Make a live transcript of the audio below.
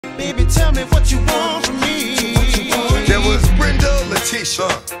Baby, tell me what you want from me. There was Brenda, Letitia,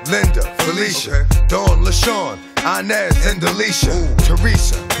 Linda, Felicia, Dawn, LaShawn, Inez, and Delisha,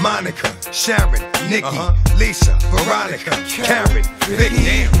 Teresa, Monica, Sharon, Nikki, Lisa, Veronica, Karen,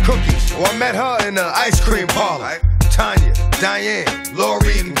 Vicky, Cookies. Oh, I met her in the ice cream parlor. Tanya, Diane,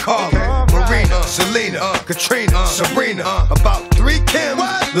 Lori, and Carla, Marina, Selena, Katrina, Sabrina, about 3 Kim,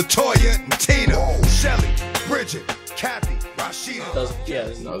 Latoya, and Tina, Shelly, Bridget, Kathy, Rashida.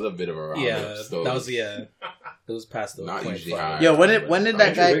 That was a bit of a round. It was past the not point. usually high. Yo, when did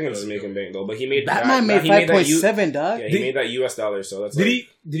that guy? Wiggins was making bank though, but he made Batman made 5.7, dog. Yeah, he made that US dollar, so that's. Did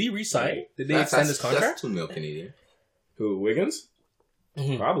he resign? Did they extend his contract? That's $2 million Canadian. Who, Wiggins?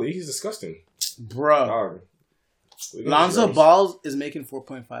 Probably. He's disgusting, bro. Lonzo Ball is making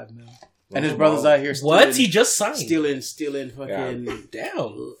 4.5 million, and his brother's out here. What? He just signed. Stealing fucking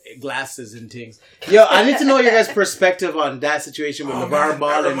damn glasses and things. Yo, I need to know your guys' perspective on that situation with LeVar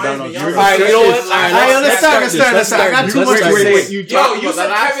Ball and Donald Trump. Alright, you know what? Let's start. I got too much to say. Yo, you said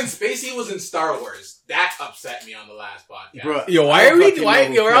Kevin Spacey was in Star Wars. That upset me on the last podcast. Bro, yo,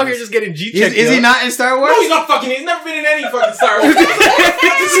 we're out here just getting G-checked. Is he not in Star Wars? No, he's not fucking. He's never been in any fucking Star Wars.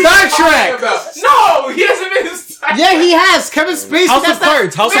 Star Trek. No, he hasn't been in Star Trek. Yeah, he has. Kevin Spacey. House of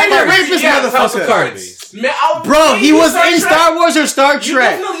Cards. House of Cards. Man, bro, he was in Star Wars or Star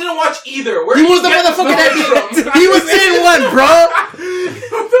Trek. You definitely didn't watch either. He was the motherfucker that he was in one, bro.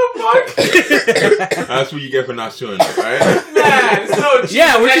 What the fuck? That's what you get for not showing it, right? Man, so cheap.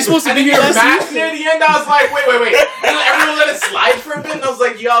 Yeah, weren't you supposed to be here last week? Near the end, I was like, wait. And everyone let it slide for a bit, and I was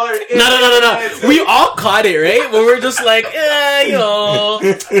like, y'all are... No. We all caught it, right? But we're just like, we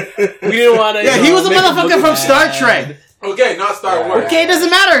didn't want to... Yeah, he was a motherfucker from Star Trek. Okay, not Star Wars. Okay, it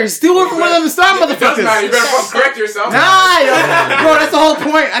doesn't matter. He's still working with one of them Star motherfuckers. It doesn't matter. You better fucking correct yourself. Nah, bro, that's the whole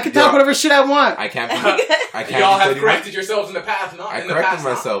point. I can talk whatever shit I want. I can't. Y'all have corrected yourselves in the past, no? I corrected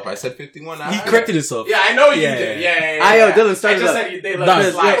myself. I said 51. He corrected himself. Yeah, I know you did. Yeah. Ayo, Dylan, start it up. I just said they let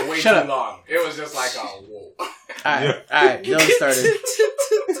it slide way too long. It was just like, whoa. Alright, Dylan started.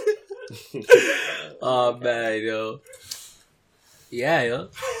 Oh, man, yo. Yeah, yo.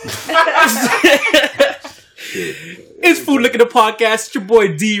 It's Food Looking the Podcast. It's your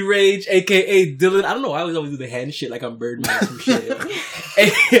boy D Rage, aka Dylan. I don't know why I always do the hand shit like I'm Birdman or some shit.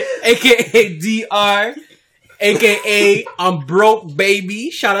 aka DR, aka I'm broke, baby.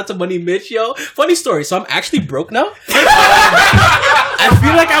 Shout out to Money Mitch, yo. Funny story. So I'm actually broke now. I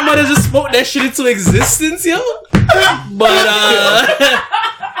feel like I might have just smoked that shit into existence, yo. But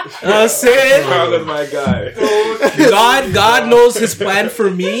I'm saying, proud of my guy. God knows His plan for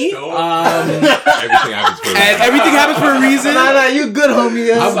me. Everything happens for a reason. And everything happens for a reason. Nah, you good, homie.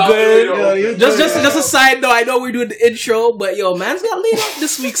 Yo. I'm good. Just a side note. I know we're doing the intro, but yo, man's got laid up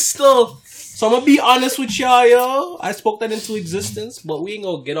this week still. So I'm gonna be honest with y'all, yo. I spoke that into existence, but we ain't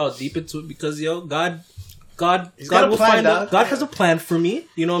gonna get all deep into it because yo, God will find out. God has a plan for me.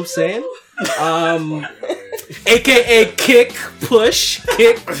 You know what I'm saying? AKA Kick Push.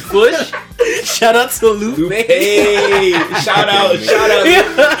 Shout out to Lupe. Hey, shout out, Lupe.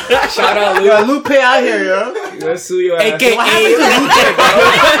 Yo, Lupe out here, yo. You gonna sue your ass. AKA What happened to Lupe, bro?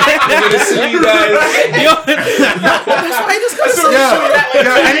 I'm gonna sue you guys. Yo,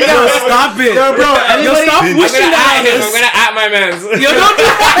 stop it. Yo, bro, anybody? Stop wishing that. I'm gonna at my mans. Yo, don't do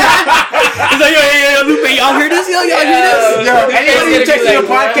that. It's like, yo, Lupe, y'all hear this? Y'all hear this? Yo, anybody who checks your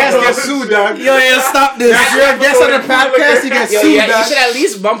podcast gets sued, dog. Yo, stop this. If you're a guest on the podcast, you get sued, You dog. should at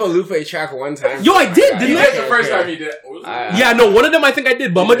least bump a Lupe track one time. Yo, I did, didn't You I? did the first time you did. Yeah, no, one of them I think I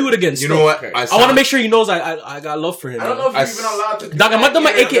did, but I'm gonna do it again. You know what? I want to make sure he knows I got love for him. I don't know if you're even allowed to. Dog, I'm not done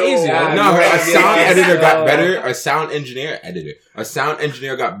my AKAs yet. No, a sound editor got better. A sound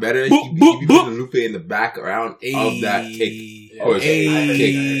engineer got better. He put the Lupe in the background of that kick push.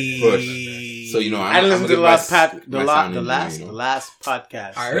 So you know, I listened to the last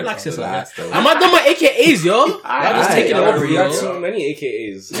podcast. Alright, relax yourself. I'm not done my AKAs, yo. I'm just taking over, You got yo. too many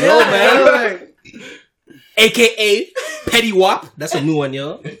AKAs. Yo, man. AKA Petty Wop. That's a new one,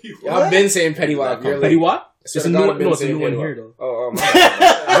 yo. I've been saying Petty Wop. Petty Wop? It's a new one. No, it's a new one here, though.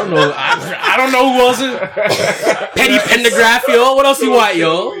 I don't know. I don't know who else is. Petty Pendergraph, yo. What else you want,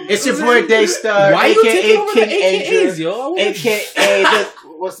 yo? It's your boy Daystar, Why you taking aka over King the AKAs, Andrew, yo? aka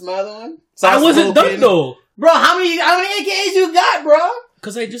what's my other one? I wasn't done, though. Bro, how many AKAs you got, bro?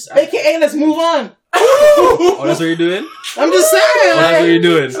 Because I just... AKA, let's move on. Oh, that's what you're doing? I'm just saying. Oh, that's what you're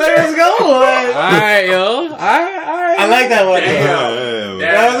doing. Let's go. Alright, yo. Alright. I like that one.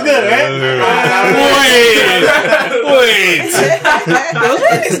 That was good, right? Wait. Those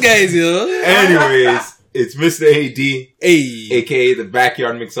are these guys, yo. Anyways, It's Mr. AD, Hey. aka the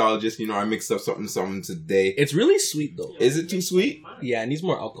backyard mixologist. You know, I mixed up something today. It's really sweet though. Is it too sweet? Yeah, it needs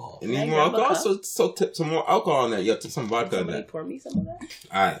more alcohol. It needs more alcohol, so tip some more alcohol on that. Yeah, tip some vodka on that. Pour me some of that.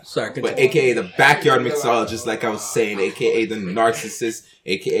 Alright. Sorry, But continue. aka the backyard mixologist, like I was saying, aka the narcissist,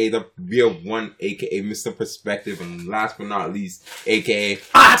 aka the real one, aka Mr. Perspective, and last but not least, aka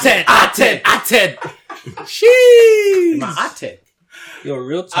I10. Sheesh. My ate. Yo,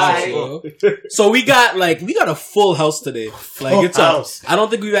 real talk, yo. So we got a full house today. Like Full it's house. I don't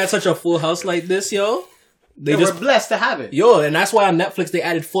think we've had such a full house like this, yo. They We're blessed to have it. yo, and that's why on Netflix they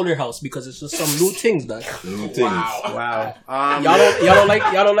added Fuller House because it's just some new things done. new things. Wow. Y'all don't like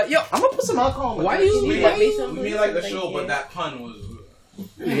yo. I'm gonna put some alcohol in Why it. you? You got me some? Me like the show, but that pun was.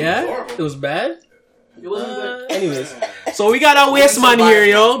 Yeah, it was bad. It wasn't good. Anyways, so we got our waste man here,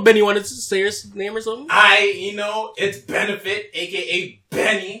 yo. Benny, wanted to say your name or something? It's Benefit, aka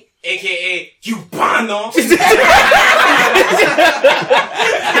Benny, aka Cubano.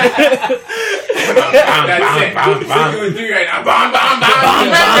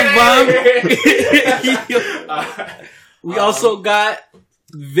 We also got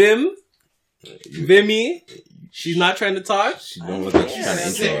Vimmy. She's not trying to talk. She don't look like she's trying to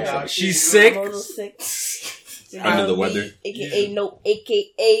intro herself. She's sick. I'm a little sick. Under the weather. AKA no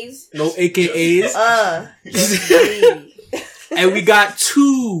AKAs. No AKAs. Just me. And we got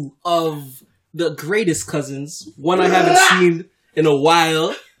two of the greatest cousins. One I haven't seen in a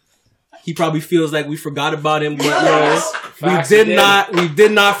while. He probably feels like we forgot about him, but no, we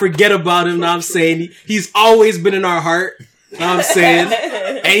did not forget about him. Know what I'm saying? He's always been in our heart. Know what I'm saying?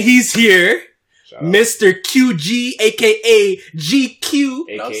 And he's here. Mr. QG, aka GQ.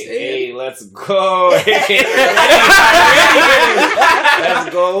 AKA, let's go. AKA, let's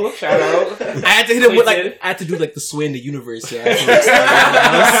go. Shout out. I had to hit him with I had to do the sway in the universe. Yeah, you know what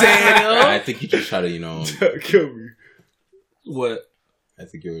I'm saying, yo? I think you just try to, Kill me. What? I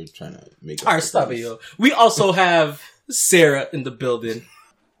think you were trying to make. Alright, stop it, yo. We also have Sarah in the building.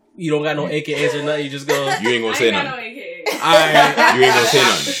 You don't got no AKAs or nothing. You just go. You ain't gonna say I nothing. ain't got no AKA. Alright. You ain't gonna say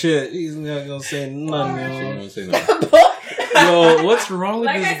nothing. Shit, he's not gonna say nothing, You yo. ain't gonna say nothing. Yo, what's wrong with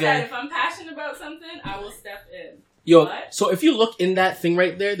Like this I guy? said, if I'm passionate about something, I will step in. Yo, What? so if you look in that thing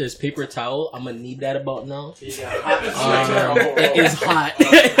right there, there's paper towel. I'm gonna need that about now. It is hot.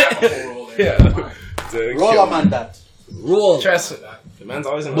 Roll up on that. Roll. Trust it. The man's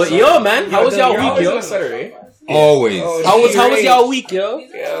always in the But sun. yo, man, how was y'all You're week, always in yo? the sun, right? Always. Oh, How was y'all week, yo?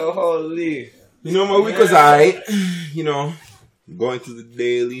 Yo, holy. You know, my week was alright. You know, going through the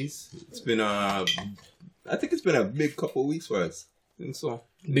dailies. It's been I think it's been a big couple of weeks for us. I think so.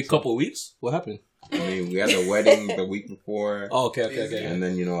 Big couple of weeks. What happened? I mean, we had the wedding the week before. Oh, okay. And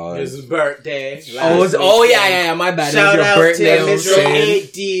then, His birthday. Yeah. My bad. Shout it was out your birthday. to I'm Mr. saying.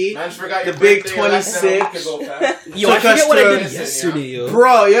 8D. Man, forgot The your big birthday less than a week 26. ago, fam. Yo, I Took us forget what I to- did yesterday, yo.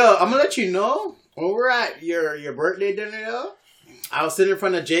 Bro, yo, I'm gonna let you know. When we're at your birthday dinner, yo, I was sitting in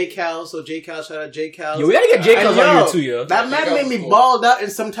front of J Cal. So J Cal, shout out J Cal. Yo, we gotta get Jake And on yo, here too, yo. That man made me balled out in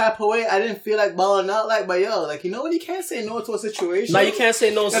some type of way. I didn't feel like balling out but yo, you know when you can't say no to a situation. Now you can't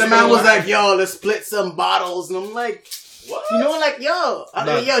say no. And the man was like, yo, let's split some bottles. And I'm like, what? You know,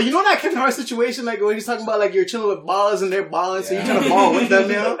 you know that Kevin Hart situation, when he's talking about, you're chilling with ballers and they're balling, so you're trying to ball with them,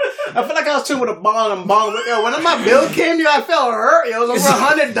 yo. I feel like I was chilling with a ball and I'm balling with, yo. When my bill came, yo, I felt hurt, yo. It was over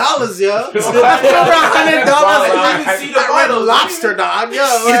 $100, yo. I felt over $100. I see the Red Lobster, dog, yo.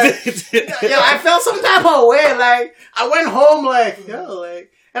 I felt some type of way, I went home,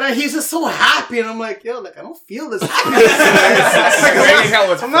 and then he's just so happy, and I'm like, yo, I don't feel this happiness.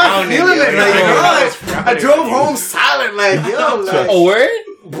 I'm not feeling it, I drove home silent, Oh, word?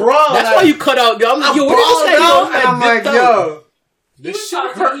 bro. That's why you cut out, yo. I'm like, yo, where did this guy balled go? out, and I'm like, yo, This this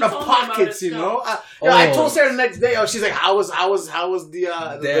shit hurt the pockets, you know. I told Sarah the next day, she's like, how was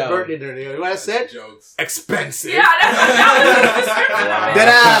the birthday dinner? You know what I said? Jokes. Expensive. Yeah, that was the description of it. Dead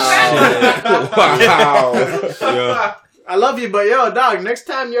ass. Yeah. I love you, but yo, dog, next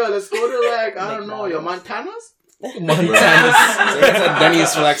time, yo, let's go to I don't know, Montana's? That's a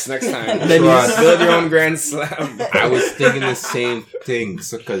Denny's flex next time. Denny's. Build your own Grand Slam. I was thinking the same thing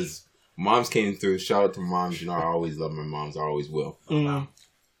because moms came through. Shout out to moms. You know, I always love my moms. I always will.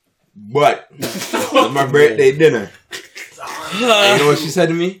 But on my birthday dinner, and you know what she said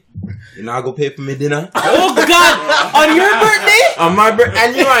to me? You're not gonna pay for me dinner? Oh, God. On your birthday? On my birthday.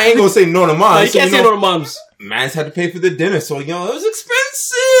 And you know, I ain't gonna say no to moms. No, you can't say no to moms. Mans had to pay for the dinner, so it was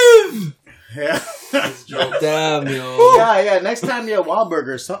expensive. Yeah. Damn, yo. Yeah. Next time,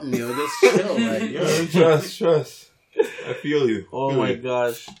 Wahlburger or something, just chill, Trust. I feel you. Oh my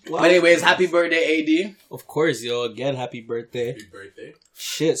gosh. Well, anyways, happy birthday, AD. Of course, yo. Again, happy birthday. Happy birthday.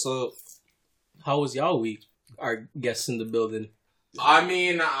 Shit, so How was y'all week? Our guests in the building. I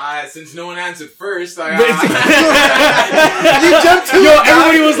mean, since no one answered first, You jumped to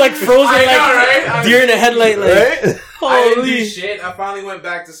everybody was like frozen, I know, right? deer in the headlight, like. Right? I didn't do Holy shit. I finally went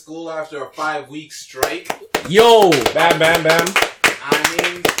back to school after a 5-week strike. yo! Bam, bam, bam.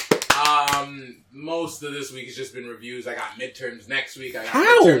 I mean, most of this week has just been reviews. I got midterms next week. I got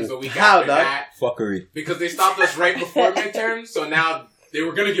How? midterms the week How, after dog? that. Fuckery. Because they stopped us right before midterms, so now they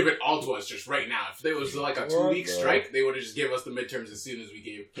were gonna give it all to us just right now. If there was like a 2-week strike, they would have just given us the midterms as soon as we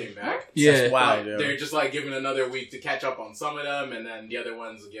came back. Yeah. Wow, But they're just like giving another week to catch up on some of them, and then the other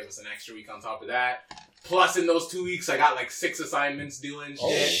ones will give us an extra week on top of that. Plus, in those 2 weeks, I got like 6 assignments due and shit.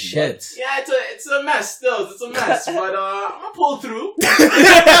 Oh, Shit. Yeah, it's a mess still. It's a mess, but I'm gonna pull through.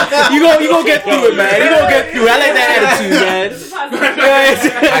 You gonna get through it, man. You gonna get through it. I like that attitude, man.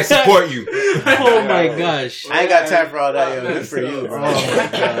 I support you. Oh my gosh. I ain't got time for all that, yo. Good for you, bro. Oh my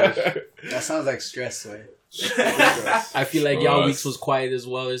gosh. That sounds like stress, way. I feel like y'all weeks was quiet as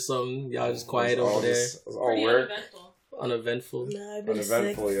well or something. Y'all just quiet over there. It's all Pretty work. uneventful. Uneventful. Nah, I've been sick.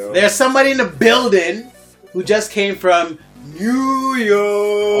 Uneventful, yo. There's somebody in the building who just came from New York.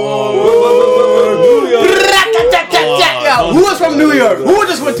 Yo, who was from New York? Who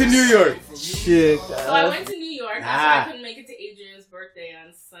just went to New York? Shit. So I went to New York. That's why I couldn't make it to Adrian's birthday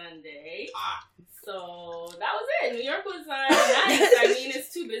on Sunday. So that was it. New York was nice. I mean,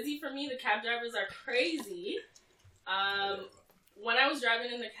 it's too busy for me. The cab drivers are crazy. When I was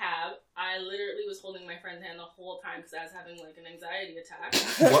driving in the cab, I literally was holding my friend's hand the whole time because I was having like an anxiety attack.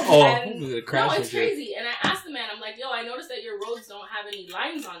 What? Oh, And- the No, crash it's and shit. crazy. And I asked the man, I'm like, yo, I noticed that your roads don't have any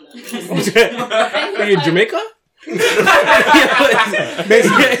lines on them. Are you in Jamaica? Jamaica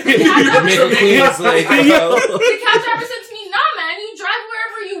Queens, like, The cab driver said to me, nah, man, you drive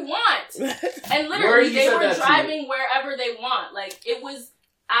wherever you want. And Where literally, he they said were that to driving wherever they want. Like, it was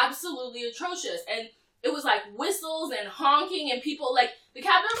absolutely atrocious. And it was like whistles and honking and people, like, the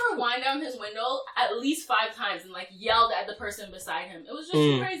cab driver wind down his window at least 5 times and, like, yelled at the person beside him. It was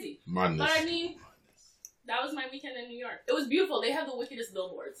just crazy. Madness. But, I mean, that was my weekend in New York. It was beautiful. They have the wickedest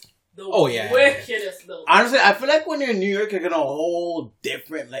billboards. The wickedest billboards. Honestly, I feel like when you're in New York, you're gonna a whole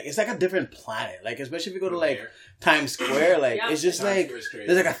different, like, it's like a different planet. Like, especially if you go to, like, Times Square, like, Yeah. it's just Times like, Square's crazy.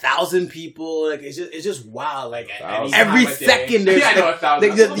 there's like 1,000 people, like, it's just wild. Like, Any every time of day. second there's, Yeah, I know, like, 1,000.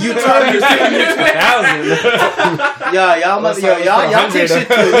 like, you turn, y'all take shit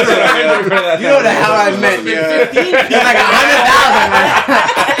too. You know the hell I meant, yeah. It's like 100,000, man.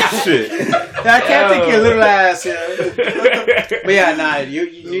 Shit. I can't take your little ass, yeah. But yeah, nah,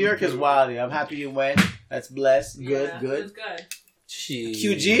 New York is wild. Yeah. I'm happy you went. That's blessed. Good, Yeah, It good. was good. Shit.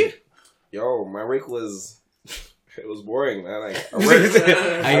 QG? Yo, my week was... It was boring, man. Like, I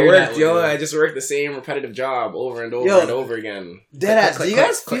hear worked, that yo. one, I just worked the same repetitive job over and over Yo, and over again. Deadass, do you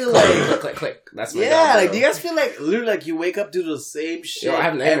guys feel like... click? That's my Yeah, job, like, bro. do you guys feel like, literally, like, you wake up, do the same shit Yo, I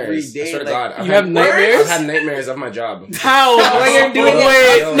have every nightmares. day? I swear to like, God. You have nightmares? I've had nightmares of my job. How? When you're doing Yo,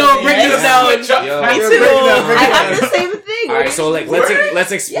 it? No, break this down. Yo. Me Break too. it down, break it I down. have the same thing. All right, so like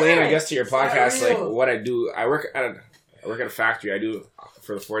let's explain, Yeah. I guess, to your podcast, For like real. what I do. I work at a factory. I do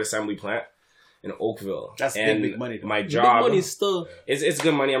for the Ford Assembly plant in Oakville. That's and big money, though. My Big job, money still. it's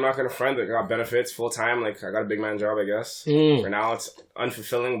good money. I'm not gonna front. I got benefits full time. Like I got a big man job, I guess. Mm. For now, it's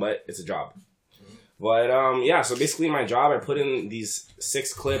unfulfilling, but it's a job. But yeah, so basically, my job, I put in these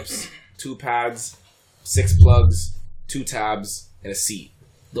 6 clips, 2 pads, 6 plugs, 2 tabs, and a seat.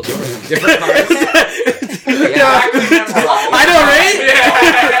 Different cars. I know,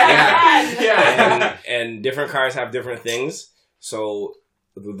 right? Yeah. And different cars have different things. So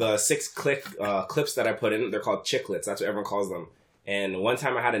the 6 clips that I put in, they're called chiclets. That's what everyone calls them. And one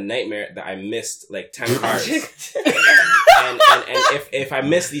time I had a nightmare that I missed like 10 cars. and if I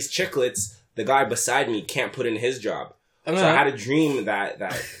miss these chiclets, the guy beside me can't put in his job. So I had a dream that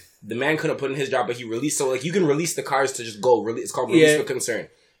the man couldn't put in his job, but he released. So like you can release the cars to just go. It's called release for concern.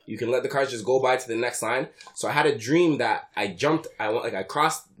 You can let the cars just go by to the next line. So I had a dream that I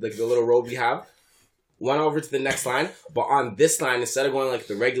crossed like the little road we have, went over to the next line, but on this line, instead of going like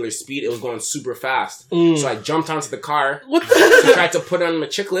the regular speed, it was going super fast. So I jumped onto the car to try to put on my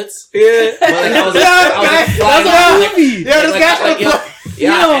chiclets. Yeah. But, like, I was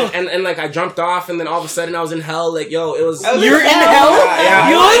and like I jumped off, and then all of a sudden I was in hell. Like, yo, it was. You're in hell?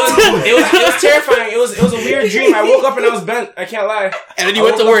 Yeah, it was terrifying. It was a weird dream. I woke up and I was bent. I can't lie. And then you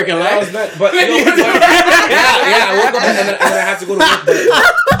went to work and I was lied? bent. But I woke up and then I had to go to work.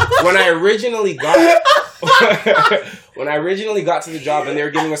 But when I originally got to the job and they were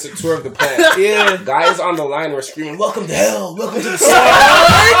giving us a tour of the plant, guys on the line were screaming, "Welcome to hell! Welcome to the sun!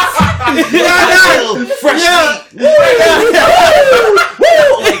 Fresh meat!"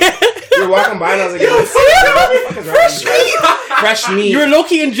 Like, you're walking combined. I was like, fresh meat. You're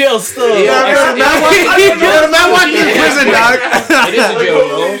low-key in jail still. Man watching in prison, dog. It is a jail,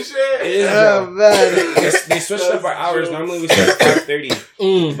 bro. It is a jail. Oh man. They switched up our hours. Normally we start at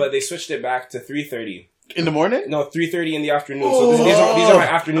 5:30, but they switched it back to 3:30. In the morning? No, 3:30 in the afternoon. So these are my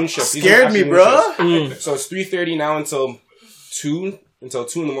afternoon shifts. These are Scared my me, afternoon bro. shifts. So it's 3:30 now until 2 in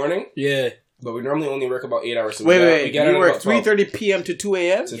the morning. Yeah. But we normally only work about 8 hours. So Wait. We You work 3:30 p.m. to 2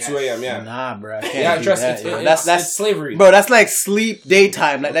 a.m.? to 2 a.m. Yeah. Nah, bro. I can't Yeah, do trust that, me. yo. That's slavery. Bro, that's like sleep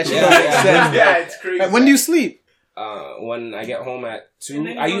daytime. Like that shit don't make sense. Yeah, it's crazy. Like, when do you sleep? When I get home at 2, And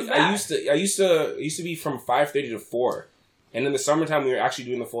then I he used to be from 5:30 to 4, and in the summertime we were actually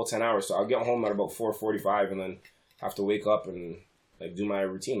doing the full 10 hours. So I'll get home at about 4:45, and then have to wake up and like do my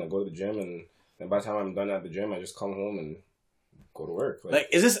routine, like go to the gym, and then by the time I'm done at the gym, I just come home and go to work. Like,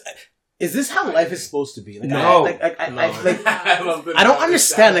 is this how life is supposed to be? Like, No. I don't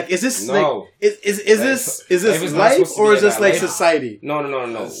understand. Like, is this No. like is Life this is not life supposed to or be is this that like life. society? No.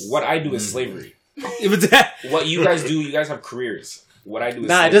 What I do is slavery. What you guys do, you guys have careers. What I do is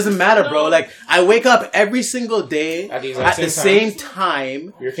Nah, it slavery. doesn't matter, bro. Like, I wake up every single day At the at exact the same same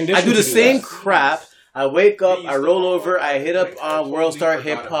time. You're I conditioned do the to same that. crap. I wake up, I roll over, I hit up World Star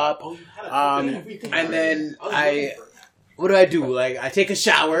Hip Hop, and then what do I do? Like, I take a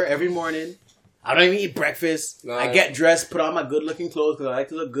shower every morning. I don't even eat breakfast. No, I get dressed, put on my good looking clothes because I like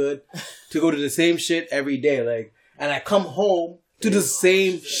to look good, to go to the same shit every day. Like, and I come home to the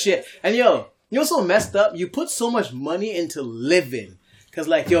same shit. And yo, you know what's so messed up? You put so much money into living. Cause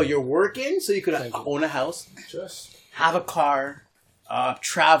like, yo, you're working so you could own a house, have a car,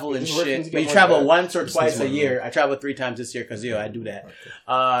 travel and working to shit. get You more travel bread. once or twice a year. I travel 3 times this year because, yo, I do that.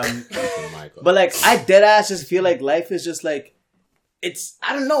 But like, I dead ass just feel like life is just like, I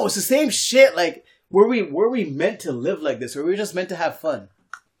don't know, it's the same shit. Like, were we meant to live like this, or were we just meant to have fun?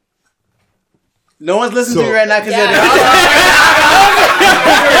 No one's listening to me right now because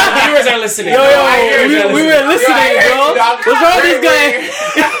Viewers are listening. we were listening, bro. What's wrong with these guys?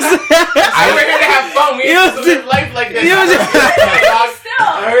 We're here to have fun. We have to live life like this.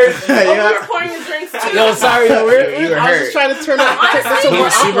 We're pouring the drinks too. Yo, sorry, yo, You were I was just hurt. trying to turn up.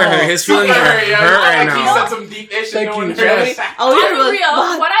 Super hurt. His feelings are hurt right He now. said some deep ish. Thank no you, one Jeremy. heard. Oh, On the real,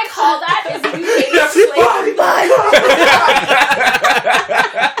 what I call that is you hate slavery.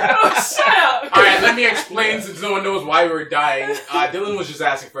 Shut up. Alright, let me explain since no one knows why we were dying. Dylan was just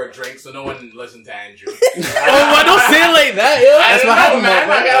asking for a drink, so no one listened to Andrew. Oh, why don't say it like that, yo? That's what happened,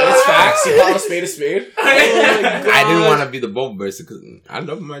 man. It's facts. You call a spade a spade. I didn't want to be the bold person because I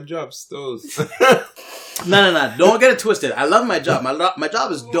love my job still. No. Don't get it twisted. I love my job. My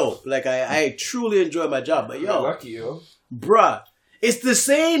job is dope. Like, I truly enjoy my job. But, yo, Lucky, yo. bruh, it's the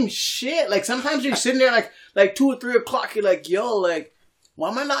same shit. Like, sometimes you're sitting there, like 2 or 3 o'clock. You're like, yo, like, why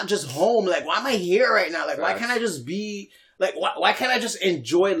am I not just home? Like, why am I here right now? Like, why can't I just be... Like, why can't I just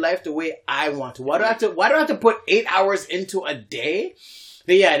enjoy life the way I want to? Why do I have to put 8 hours into a day?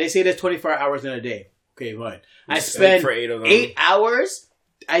 Yeah, they say there's 24 hours in a day. Okay, fine. I spend for 8 of them. 8 hours.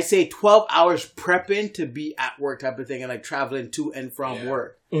 I say 12 hours prepping to be at work type of thing and like traveling to and from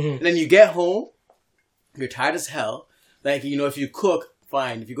work. And then you get home, you're tired as hell. Like, you know, if you cook,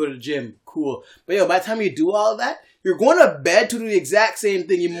 fine. If you go to the gym, cool. But yo, by the time you do all of that, you're going to bed to do the exact same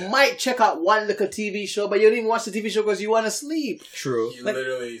thing. You might check out one little TV show, but you don't even watch the TV show because you want to sleep. True. You Like,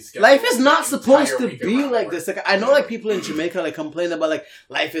 literally life is not supposed to entire week be around like work. this. Like, I know, like, people in Jamaica like complain about like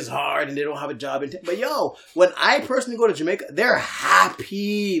life is hard and they don't have a job. But yo, when I personally go to Jamaica, they're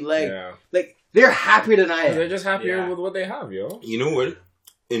happy. Like they're happier than I They're am. just happier with what they have, yo. You know what?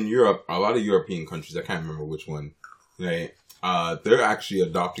 In Europe, a lot of European countries, I can't remember which one, right? They're actually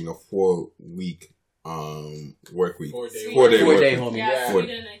adopting a 4-week work week. 4-day 4-day work Day, week. homie. Yeah, Four-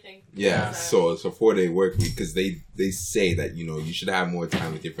 Sweden, I think. Yeah, so it's a 4-day work week because they say that, you know, you should have more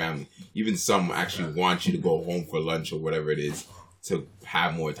time with your family. Even some actually want you to go home for lunch or whatever it is to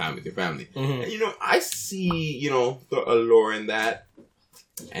have more time with your family. And, you know, I see, you know, the allure in that.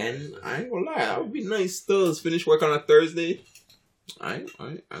 And I ain't gonna lie, that would be nice still to finish work on a Thursday. I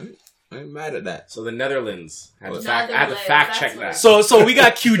ain't mad at that. So the Netherlands. I had to Netherlands, fact check that's that. So we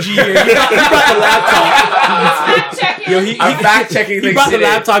got QG here. He brought the laptop. Fact checking. Yo, he fact checking He things brought the today.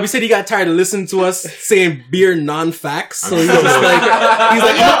 laptop. He said he got tired of listening to us saying beer non-facts. So he's like, I'm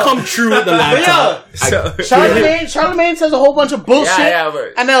gonna come true with the laptop. Charlemagne says a whole bunch of bullshit.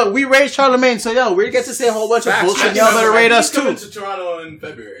 but And we raised Charlemagne, so yo, we get to say a whole bunch of Facts. bullshit. Y'all better rate us He's coming too. to Toronto in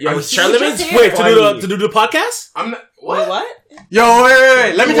February. Yo, Wait, to do the podcast? I'm not. Wait, What? what? Yo,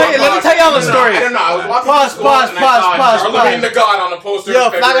 wait. Let me tell y'all a story. I don't know. I was walking Pause. Charlemagne the God on the poster. Yo,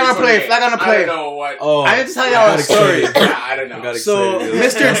 flag on the play. I don't know what. Oh, I need to tell y'all a story. Yeah, I don't know. So,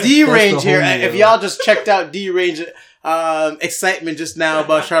 excited. Mr. D Range here. homie, If y'all just checked out D Range excitement just now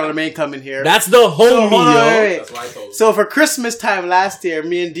about Charlemagne coming here. That's the homie, hold on, yo. wait. That's what I told you. So for Christmas time last year,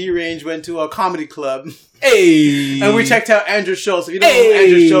 me and D Range went to a comedy club Hey. and we checked out Andrew Schultz. If you don't know who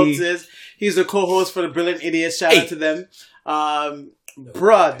Andrew Schultz is, he's the co-host for the Brilliant Idiots. Shout out to them.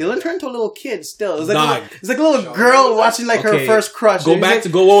 Bruh, Dylan turned into a little kid still. It's like a little girl watching like her first crush. Go back to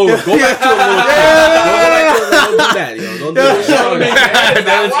it a little bit. Don't do that, yo. Don't do that.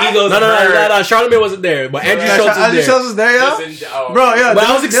 No. Charlemagne wasn't there, but Andrew Schultz was there. Andrew Schultz was there, yo. Bro, yeah. But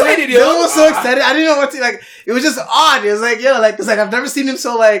I was excited, yo. Dylan was so excited. I didn't know what to, like, it was just odd. It was like, yo, like, it's like, I've never seen him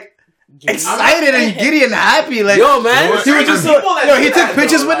so, like, excited and giddy and happy. Like, yo, man. He was just so, yo, he took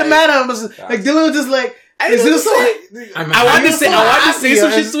pictures with the man. I was like, Dylan was just like, I wanted to say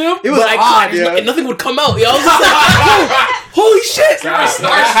some shit to him, it was but odd, yo. nothing would come out. Yo, I was just like, holy shit! I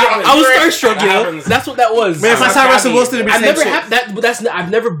was starstruck, yo. That's what that was. Man, if I saw Russell Wilson, it'd be I've same never shit. had that, but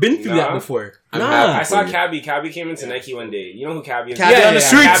I've never been through that before. I saw Cabby. Cabby came into Nike one day. You know who Cabby is? Cabby on the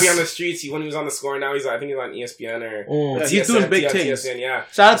streets. Cabby on the streets. When he was on the score, now I think he's on ESPN or he's doing big things. TSN, yeah.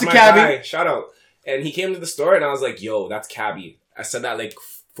 Shout out to Cabby. Shout out. And he came to the store and I was like, yo, that's Cabby. I said that like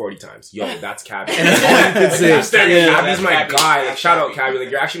 40 times. Yo, that's Cabby. And that's all you could say. Cabby's my guy. Like, shout out Cabby.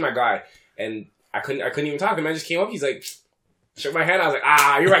 Like, you're actually my guy. And I couldn't even talk. The man just came up. He's like, shook my hand. I was like,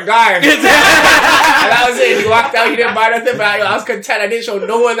 you're my guy. And that was it. He walked out. He didn't buy nothing, but I was content. I didn't show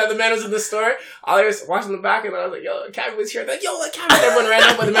no one that the man was in the store. I was watching the back and I was like, yo, Cabby was here. Like, yo, Cabby. Everyone ran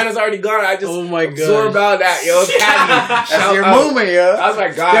up, but the man was already gone. I just absorbed all that. Yo, Cabby. That's your moment, yo. That was my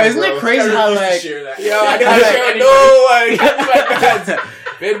guy. Yo, isn't it crazy how, like, yo, I didn't share with no one. Cabby's my guy.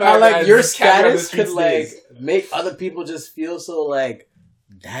 How like your status could like make other people just feel so like,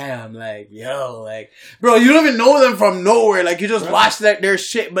 damn, like, yo, like, bro, you don't even know them from nowhere. Like, you just watch their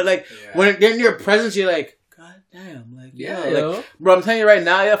shit, but like when they're in your presence, you're like, god damn, like, like, bro, I'm telling you right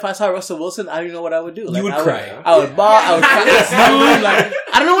now, if I saw Russell Wilson, I don't even know what I would do. Like, you would cry. I would bawl. I would cry. Like,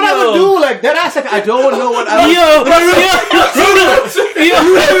 I don't know what I would do. Like that ass, like, I don't know what I would do.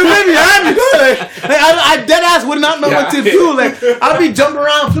 I dead ass would not know what to do. Like, I'd be jumping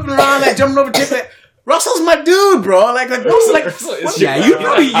around, flipping around, like jumping over chicks. Like, Russell's my dude, bro. Like, you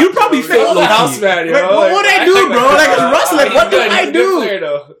probably fake the house man, yo. Like, what would I do, bro? Like, it's Russell. Like, what do I do?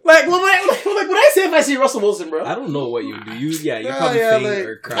 Like, what would I say if I see Russell Wilson, bro? I don't know what you would do. You probably faint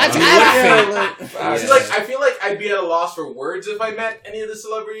or cry. I feel like I'd be at a loss for words if I met any of the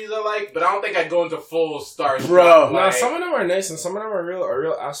celebrities I like, but I don't think I'd go into full stars. Bro. No, some of them are nice and some of them are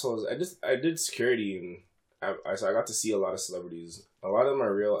real assholes. I did security and I got to see a lot of celebrities. A lot of them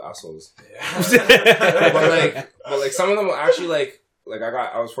are real assholes. but some of them actually like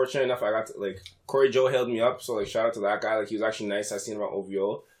I was fortunate enough. I got to, like, Corey Joe held me up, so like shout out to that guy. Like, he was actually nice. I seen him on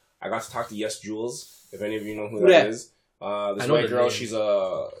OVO. I got to talk to Yes Jules. If any of you know who that is, this white girl. She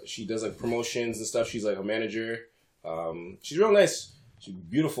does like promotions and stuff. She's like a manager. She's real nice. She's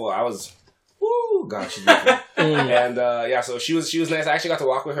beautiful. God, she's beautiful. And so she was nice. I actually got to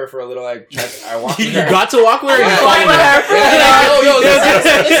walk with her for a little. Like, I walked with her. You got to walk with her?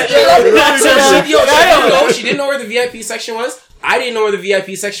 She didn't know where the VIP section was. I didn't know where the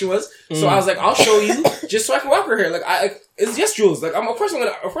VIP section was. So I was like, I'll show you just so I can walk with her. Like, it's just Jules. Like, of course I'm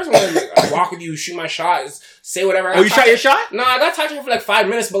gonna like, walk with you, shoot my shot, say whatever. Oh, you shot your shot? No, I got to talk to her for like 5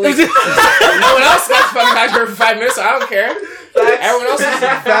 minutes, but like no one else got to talk to her for 5 minutes, so I don't care. Everyone else is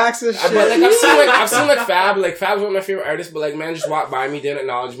facts and shit. But like I've seen Fab. Like, Fab's one of my favorite artists, but like, man just walked by me, didn't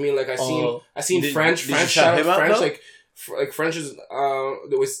acknowledge me. Like, I seen French. Shout out French. Like French is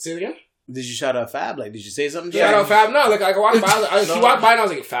say it again. Did you shout out Fab? Like, did you say something? Shout out Fab? No, like I walked by. He walked by and I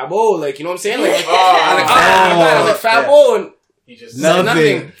was like, Fabo, like, you know what I'm saying? Like, I was like, Fabo, and he just said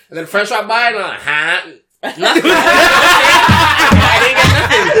nothing. And then French walked by and I'm like, nothing. I didn't get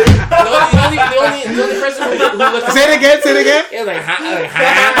nothing. The only person who looked. Say it again. He was like,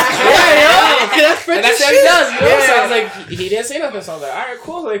 That's French. And that's what he does, you know? So I was like, he didn't say nothing. So I was like, alright,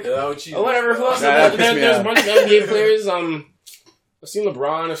 cool. Like, whatever. Who else? There's a bunch of NBA players. I've seen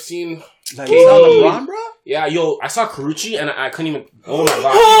LeBron. I've seen. Like, you saw LeBron, bro? Yeah, yo, I saw Carucci and I couldn't even. Oh my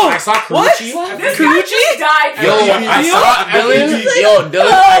god! I saw Carucci. Carucci died. Dylan,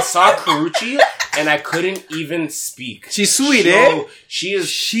 I saw Carucci and I couldn't even speak. She's sweet,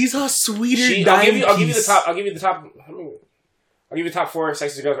 She's a sweeter. I'll give you the top. I'll give you the top 4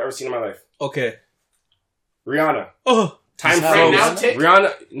 sexiest girls I've ever seen in my life. Okay. Rihanna. Oh. Time Right froze. now, Tick?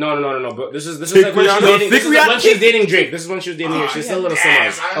 Rihanna. No. But this is Tick like when she's Rihanna? dating. This Thick is like when Rihanna? she's dating Drake. This is when she was dating Drake. She's still a little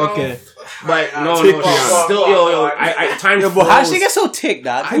similar. Okay. But no, Tick she's Rihanna. still yo. I time froze. But how she get so tick,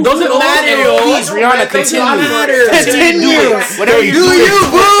 dog? Doesn't matter, yo. Please, Rihanna, continue. Continue. Whatever you Do you,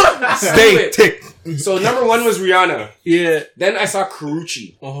 boo? Stay tick. So number one was Rihanna. Yeah. Then I saw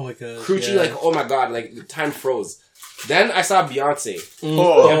Karuchi. Oh my god. Karuchi, yeah. like, oh my god, like the time froze. Then I saw Beyonce.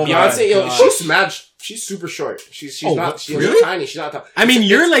 Oh, Beyonce, yo, God. she's mad. She's super short. She's not. She's really? tiny. She's not. I mean,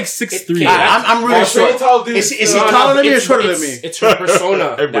 you're like it's- 6'3". I'm really short. Is he taller than me or shorter than me? It's her persona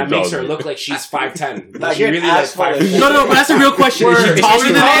that Everybody makes knows her me. look like she's 5'10". Like, She you're really an like asshole. 5'10". No, but that's a real question. Is she Word. taller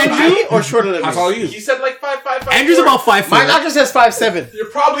than Andrew? Or shorter than How me? tall are you? He said like 5'5", 5'4". Andrew's about 5'4". My doctor says 5'7". You're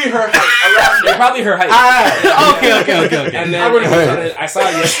probably her height. You're probably her height. Okay. And then I saw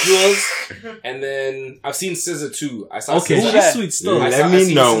Yes Jules, and then I've seen SZA too. I saw Okay, SZA. she's sweet still. Let I me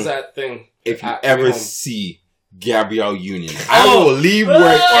seen know SZA thing if you at ever home. see Gabrielle Union. I will leave where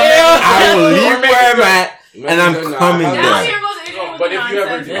I will leave where I'm at, and I'm coming Now Now there. here goes Adrian with But the if you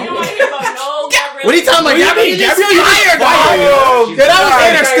ever nonsense. do- You don't want to hear about no Gabrielle. What are you talking about? Gabrielle Union's fire, dog. Oh, Yeah, that was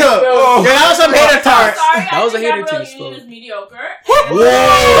hater still. Yeah, that was some hater talk. Sorry, That was a I think hater Gabrielle team Union still. is mediocre.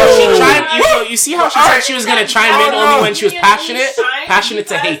 She tried. You see how she said she was gonna chime in only when she was passionate. Passionate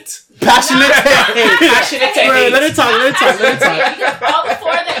to hate. Passionate. Passionate to hate. Let her talk. Because all the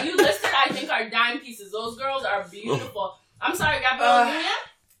four that you listed, I think, are dime pieces. Those girls are beautiful. I'm sorry, Gabrielle Union.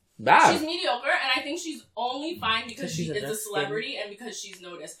 She's Bad. mediocre, and I think she's only fine because she is a celebrity and because she's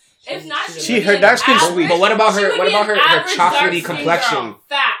noticed. If not, She- would her be an dark skin's average- sweet. But what about she her? would What be about an her average chocolatey dark-skinned complexion? girl.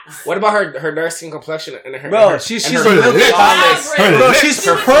 Facts. What about her dark skin complexion and her? Bro, and her, she's and a her milk flawless, chocolate. Bro, she's She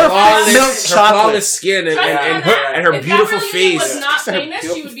was perfect flawless, milk her chocolate. flawless skin and her If beautiful Gabrielle Union face. was not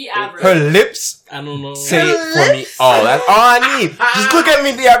famous, she would be average. Her lips I don't know. say it for me all. That's all I need. Just look at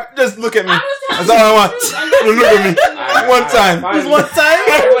me, dear. Just look at me. That's all I want. Just look at me. One time. Fine. One time.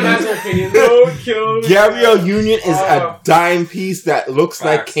 Everyone has their opinion. Gabrielle Union is a dime piece that looks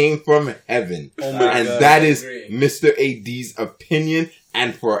like Facts. came from heaven. Oh my And God. that is Agree. Mr. AD's opinion.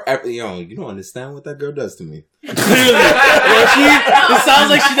 And for every, you don't understand what that girl does to me. Clearly. It sounds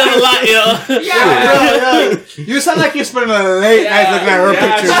like she does a lot, yo. Yeah. You sound like you're spending a late night looking at her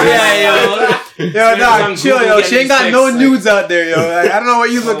pictures. Yeah, yo. Yo, dog, chill, yo. She ain't got no nudes out there, yo. Like, I don't know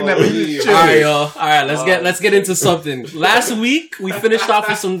what you looking at, but you chill. All right, yo. All right, let's get into something. Last week we finished off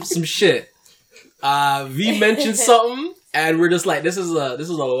with some shit. V mentioned something, and we're just like, this is a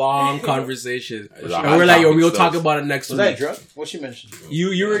long conversation, and we're like, yo, we'll talk about it next Was week. that drunk? What she mentioned?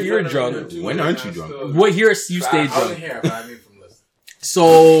 You're drunk. When aren't you drunk? What here you stay I wasn't drunk? here, but I mean from listening.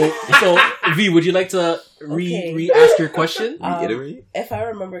 So V, would you like to Okay. re-ask your question? Reiterate? If I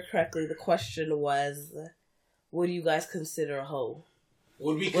remember correctly, the question was, "What do you guys consider a hoe?"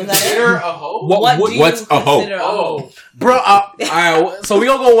 Would we Was that consider a hoe? What- do you what's a hoe? consider Oh. Bro, All right, so we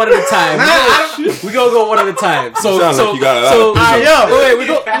gonna go one at a time. We gonna go one at a time. So Sound like you got a lot of so yo. wait, we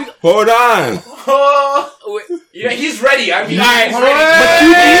go. Hold on. Yeah, he's ready. I mean, he's Hold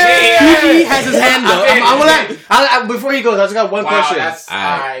ready. on. QB has his hand up. I before he goes, I just got one Wow, question. that's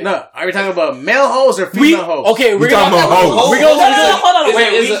alright. No, are we talking about male hoes or We female hoes? okay. We're talking gonna about hoes. we go. Hold on.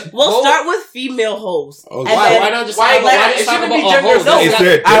 Wait, We'll start with female hoes. Oh, And why- then- Why not just Why- talk about, why- why it just talk shouldn't about be a gender hoe? specific. Is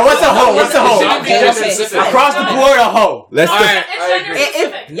there- Alright, what's a hoe? What's a It hoe? shouldn't be Okay, gender okay. specific. Across the board, a hoe. Let's All right. It's gender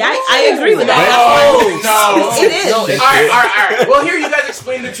specific. Yeah, I agree with that. No. It is. All right. Well, here you guys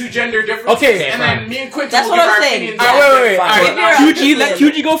explain the two gender differences. Okay, and then me and Quinton That's will what give I'm our saying. opinions. All right, wait. All Fine. right. QG, let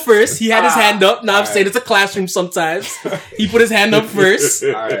QG go first. He had his hand up. Now I'm saying it's a classroom sometimes. He put his hand up first.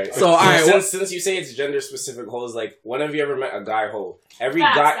 Alright. So, alright, Since you say it's gender specific hoes, like, when have you ever met a guy hoe? Every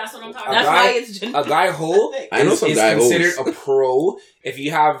Facts, guy. that's what I'm talking a That's about. guy- why it's gender. A guy hoe I know is, some is guy considered hoes. a pro. If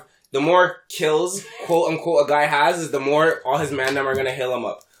you have the more kills, quote unquote, a guy has, is the more all his man them are gonna hill him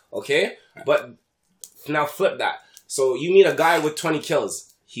up. Okay, but now flip that. So you meet a guy with 20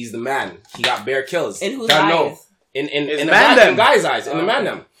 kills. He's the man. He got bare kills. In whose Gotta eyes? know. In His a man in them. guy's eyes, in the man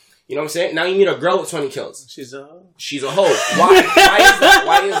them. You know what I'm saying? Now you meet a girl with 20 kills. She's a hoe. She's a hoe. Why? Why is that?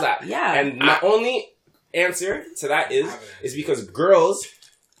 Why is that? Yeah. And my only answer to that is because girls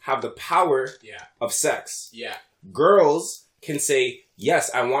have the power Yeah. of sex. Yeah. Girls can say,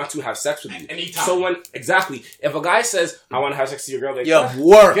 yes, I want to have sex with you. Anytime. So if a guy says, I want to have sex with your girl, like, Yo,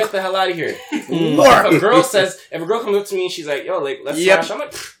 work. get the hell out of here. Work. If a girl comes up to me and she's like, yo, like, let's Yep. smash, I'm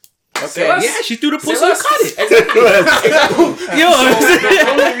like, Okay. Yeah, she threw the say pussy. You less. caught it. Exactly. Yo. The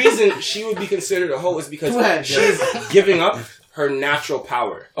only reason she would be considered a hoe is because Go ahead, she's giving up her natural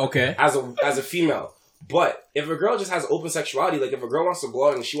power Okay. as a female. But if a girl just has open sexuality, like if a girl wants to go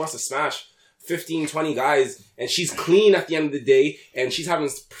out and she wants to smash 15, 20 guys and she's clean at the end of the day and she's having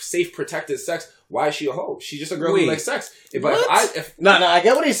safe, protected sex, why is she a hoe? She's just a girl who likes sex. No, I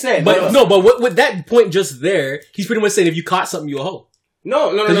get what he's saying. But what with that point just there, he's pretty much saying if you caught something, you're a hoe.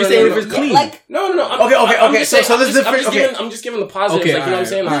 No. Because you're saying if it's clean. No. Okay. So this different. I'm just giving the positives. Like, you know what I'm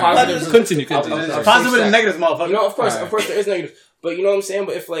saying? The positives. Continue. Positive and negatives, motherfucker. No, of course there is negatives. But you know what I'm saying?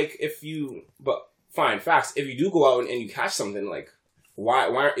 But fine, facts. If you do go out and you catch something, like, why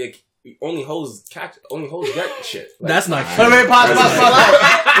aren't, like, only hoes get shit. Like, that's not true. Wait, pause.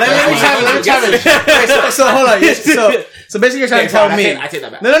 Let me chime in. So hold on. So basically you're trying to tell me. I take that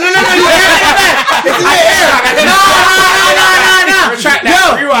back. No. It's in the air. No. Retract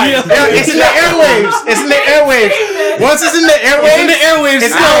that. Rewind. It's in the airwaves. Once it's in the airwaves,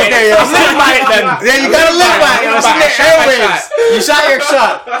 it's still there, yo. Live by it then. Yeah, you gotta live by it. It's in the airwaves. You shot your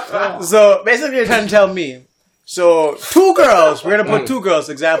shot. So basically you're trying to tell me. So two girls, we're gonna put two girls.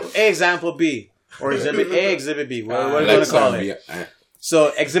 Example A, example B, or exhibit A, exhibit B. What are we gonna call it?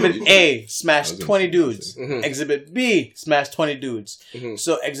 So exhibit A smashed 20 dudes. Exhibit B smashed 20 dudes.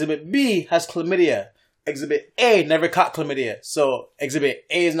 So exhibit B has chlamydia. Exhibit A never caught chlamydia. So exhibit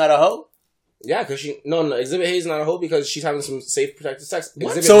A is not a hoe. Yeah, because exhibit A is not a hoe because she's having some safe, protected sex.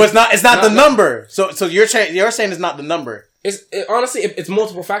 So it's not the number. So you're saying it's not the number. Honestly, it's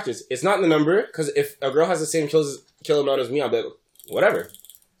multiple factors. It's not the number, because if a girl has the same kill amount as me, I'll be like, whatever.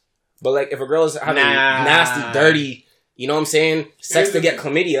 But like, if a girl is having nasty, dirty, you know what I'm saying, sex to get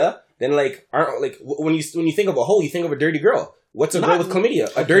chlamydia, then like, when you think of a hoe, you think of a dirty girl. What's a girl with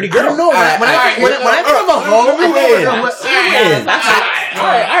chlamydia? A dirty girl. I don't know. When I think of a hoe,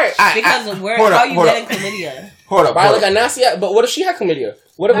 Alright. Because how you getting chlamydia? Hold up. By like a nasty ass, but what if she had chlamydia?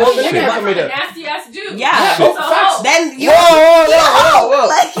 What if the nigga had chlamydia? Nasty ass dude. Yeah. Then you. Whoa.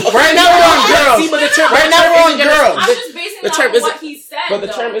 Right now we're on girls. See, but the term, right now we're on girls. I'm just basing it on what he said. But the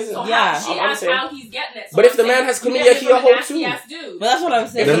term isn't. So yeah. she asked how he's getting it. So but if the man has chlamydia, he a hoe too. But that's what I'm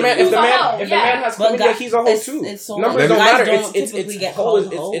saying. If the man has chlamydia, he's a hoe too. Numbers don't matter.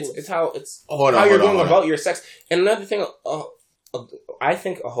 It's how you're going about your sex. And another thing, I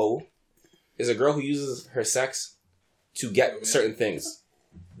think a hoe is a girl who uses her sex to get certain things.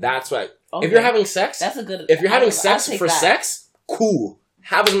 That's right. Okay. If you're having sex, that's a good. If you're having sex for sex, cool.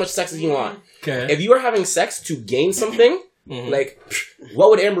 Have as much sex as you want. Okay. If you are having sex to gain something, like, what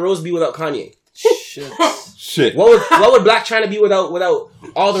would Amber Rose be without Kanye? Shit. What would Black China be without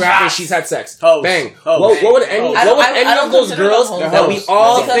all the rappers she's had sex? Bang. What would any of those girls that we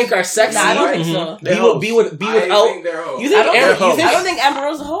all think are sexy be without? You think Amber? I don't think Amber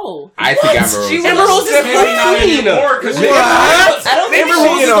Rose is a hoe. I think Amber Rose. Amber Rose is a queen. I don't think Amber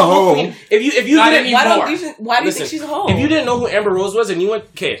Rose is a hoe. If you didn't, why do you think she's a hoe? If you didn't know who Amber Rose was and you went,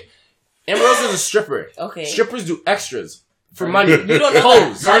 okay, Amber Rose is a stripper. Okay. Strippers do extras. For money. You don't know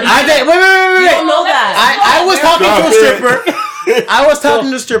hoes. Wait. You don't know that. I was talking to a stripper. I was talking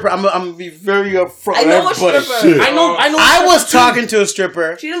to a stripper. I'm gonna be very upfront. I know a stripper. I know. I was talking to a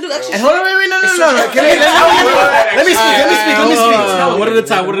stripper. She didn't do extra. And hold on, wait, no. Let me speak. One at a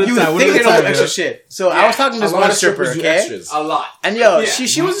time. You think they know extra shit? So I was talking to this one stripper. Okay, a lot. And yo,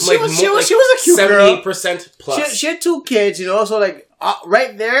 she was a cute girl. 78% plus. She had 2 kids. You know, so like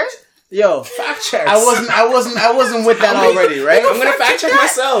right there. Yo, fact check. I wasn't with that already, right? I'm gonna fact check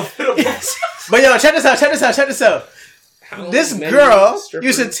myself. But yo, check this out. This girl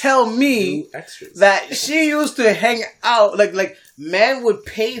used to tell me that she used to hang out, like man would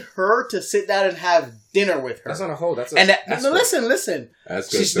pay her to sit down and have dinner with her. That's not a hoe. That's listen.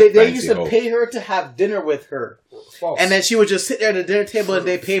 They used to pay her to have dinner with her. False. And then she would just sit there at the dinner table and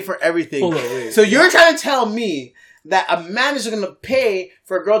they pay for everything. So you're trying to tell me that a man is going to pay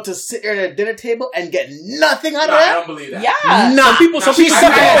for a girl to sit there at a dinner table and get nothing out of that? I don't believe that. Yeah. Nah. Some people. I'm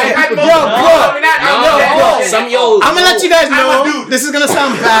going to let you guys know. This is going to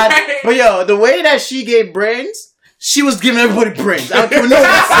sound bad. But yo, the way that she gave brains, she was giving everybody brains. I don't care what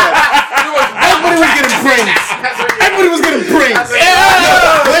nobody said. Everybody was getting brains. Everybody was getting brains.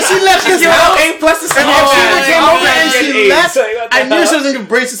 When she left this house, and she came over and she left, I knew she was going to give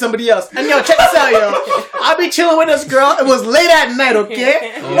brains to somebody else. And yo, check this out, yo. I'll be chilling with this girl. It was late at night,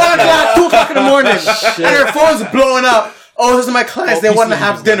 okay? 1 o'clock, 2 o'clock in the morning. And her phone's blowing up. Oh, this is my clients. They want to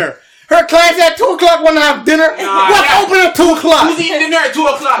have dinner. Her clients at 2 o'clock want to have dinner. What's open at 2 o'clock? Who's eating dinner at 2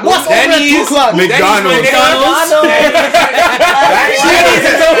 o'clock? What's open at 2 o'clock? McDonald's. Denny's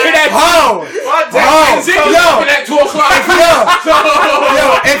is open at 2. Open at 2 o'clock.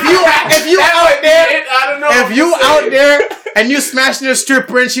 If you out there and you smashing a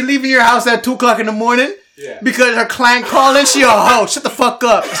stripper and she leaving your house at 2 o'clock in the morning because her client calling, she a hoe. Shut the fuck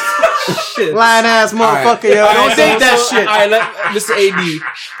up. Lying ass motherfucker, yo. Don't think that shit. Alright, Mr. AD.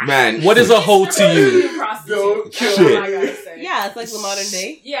 Man. What is a hoe to you? Shit. Yeah, it's like the modern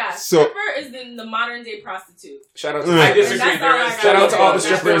day. Yeah, So- stripper is the modern day prostitute. Shout out to I disagree. That's all I got. Shout out to all the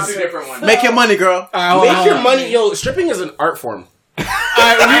There's strippers. two different ones. Make your money, girl. Make your money, yo. Stripping is an art form.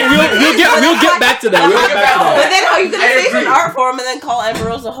 We'll get back to that. We'll get back to But that. then how you gonna I say it's an agree. art form and then call Amber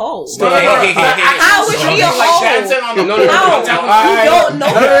Rose a hoe? Hey. How is she a Like hoe? dancing on the No, floor. How? I'm telling You you. don't know.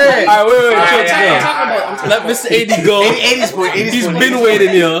 Alright, wait. Alright. chill. Let Mr. 80 go. 80s point. 80s He's point. been waiting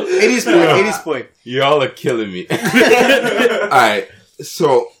here. 80s point. 80s point. Y'all are killing me. Alright,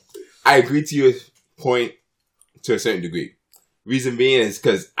 so I agree to your point to a certain degree. Reason being is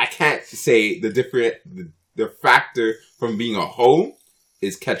because I can't say the factor from being a hoe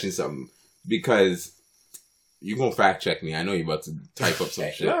is catching something. Because you gonna fact check me. I know you're about to type up some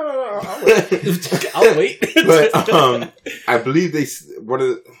shit. No, I'll wait. But I believe one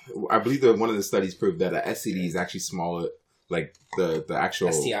of the studies proved that a STD is actually smaller, like the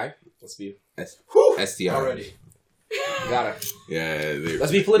actual STI. Let's be STI Already. got it. Yeah,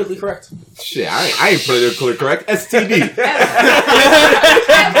 Let's be politically correct. shit. I ain't politically correct. STD.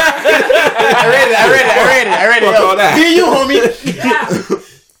 I read it. Fuck all that. Here you, homie.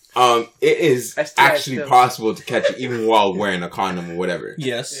 It is STI actually still. possible to catch it even while wearing a condom or whatever.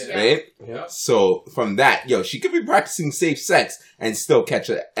 Yes. Yeah. Right? Yeah. So from that, she could be practicing safe sex and still catch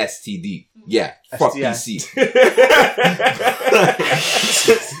a STD. Yeah, fuck STI. PC.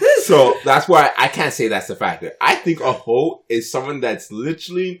 So that's why I can't say that's the factor. I think a hoe is someone that's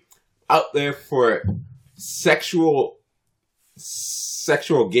literally out there for sexual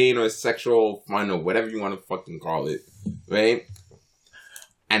gain or sexual fun or whatever you want to fucking call it, right?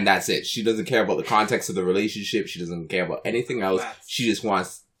 And that's it. She doesn't care about the context of the relationship. She doesn't care about anything else. She just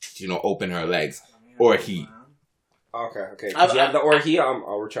wants, open her legs. Or he. Okay. If you have the or he, I'll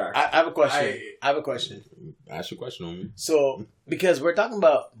retract. I have a question. Ask your question on me. So, because we're talking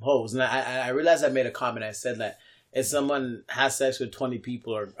about hoes, and I realized I made a comment. I said that if someone has sex with 20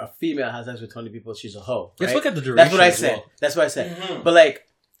 people or a female has sex with 20 people, she's a hoe. Let's right? look at the duration. That's what I as said. well. That's what I said. But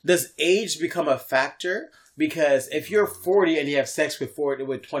does age become a factor? Because if you're 40 and you have sex with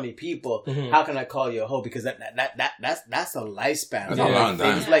 20 people, how can I call you a hoe? Because that's a lifespan. That's a long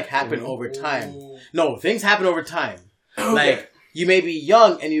time. Things happen over time. No, things happen over time. Okay. You may be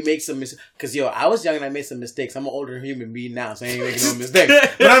young and you make some mistakes. Because, I was young and I made some mistakes. I'm an older human being now, so I ain't making no mistakes.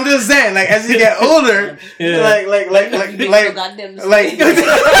 But I'm just saying, as you get older,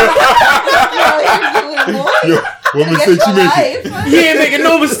 What mistakes you making? You ain't making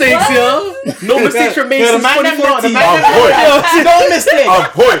no mistakes, yo. No mistakes were made since 2014. No mistakes. On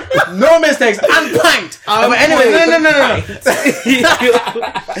point. No mistakes. I'm punked. But anyway,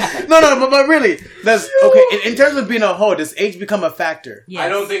 no. But really, that's okay. In terms of being a hoe, does age become a factor? Yes. I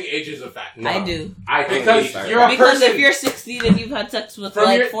don't think age is a factor. I do. I think because you're a Because person. if you're 16 and you've had sex with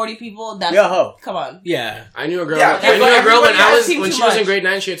From your- 40 people, that's You're a hoe. Come on. Yeah. I knew a girl. Yeah, I knew a girl when everybody seemed when too she was in much. grade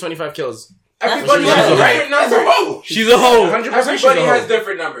 9. She had 25 kills. Everybody She's has a hoe. different numbers. She's a hoe. 100% she's a Everybody hoe. has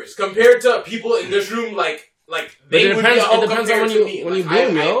different numbers compared to people in this room. But They it would depends. be a hoe It depends on compared to me. when you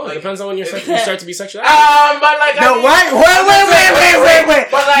Like, bloom, yo. like- It depends on when you start to be sexual. But like, No, wait.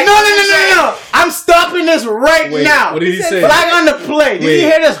 But like, No. I'm stopping this right now. What did he say? Flag on the play. Did you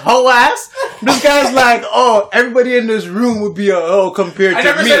hear this hoe ass? This guy's like, everybody in this room would be a hoe compared I to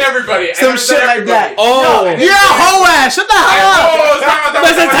never me. said everybody. I Some never shit said like that. everybody. Oh. No, You're a hoe ass. Shut the hell up.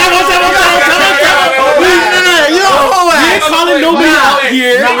 Listen, time out. No, you're a hoe We ain't ass. calling nobody out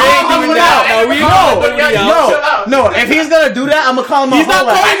here. No, We ain't doing that. No, we ain't calling nobody out. No, if he's gonna do that, I'm gonna call him a He's not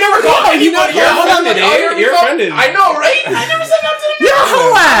hoe ass. I never called anybody. You're offended, eh? You're offended. I know, right? I never said that to them. You're a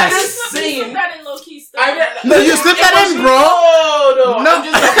hoe ass. Just saying. That in low key stuff. No, you slip that in, bro. No.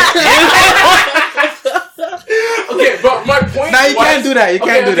 Okay, but my point Now you can't do that. You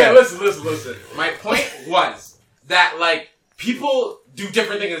can't do that. Listen. My point was that, people do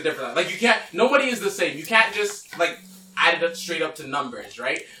different things at different times. Nobody is the same. You can't just, add it up straight up to numbers,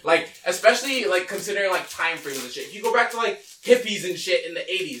 right? Especially, considering, time frames and shit. If you go back to, hippies and shit in the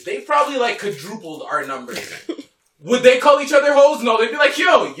 80s, they probably, quadrupled our numbers. Would they call each other hoes? No, they'd be like,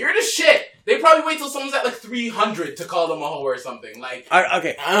 yo, you're the shit. They probably wait till someone's at 300 to call them a hoe or something.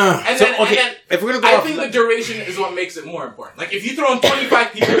 Okay. And So, then if we're gonna go I off think the duration is what makes it more important. If you throw in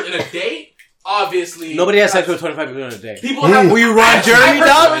 25 people in a day, obviously Nobody has sex with 25 people in a day. people have. Will you Ron Jeremy,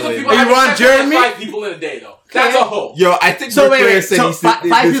 dog? Will you Ron Jeremy? 5 people in a day though. That's a hoe. Yo, I think So Ric Flair wait. said So he said- 5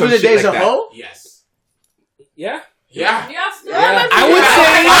 did people in some a day shit is a like that. hoe? Yes. Yeah. Yeah. I would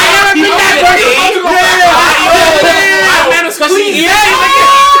say. Man, especially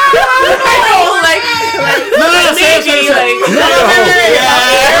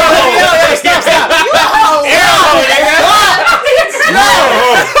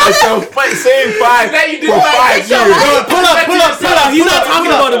Stop. Same five That you did for like- 5 years. Pull up. He's not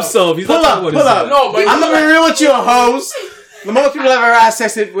talking about himself. He's not talking about himself. No, but I'm gonna be real with you, hoes. The most people I've ever had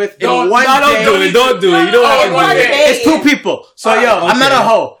sex with in one day. Don't do it. You don't have to do one it. day. It's 2 people. So I'm not a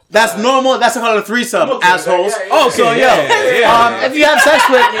hoe. That's normal. That's called a threesome, assholes. If you have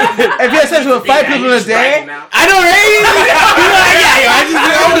sex with 5 people in a day, I don't rate.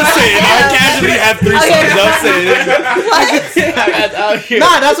 I'm just saying. I casually have 3 seconds. I'm saying.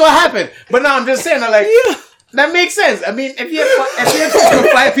 nah, that's what happened. But no, I'm just saying, like, that makes sense. I mean, if you have sex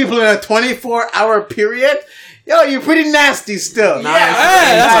with 5 people in a 24-hour period, yo, you're pretty nasty still.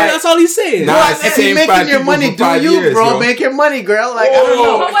 That's all he's saying. If you're making your money, do you, bro? Make your money, girl. Like, I don't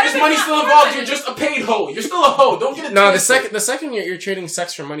know. But what This if money's it's still not involved. her? You're just a paid hoe. You're still a hoe. Don't get it. No, twisted. the second you're trading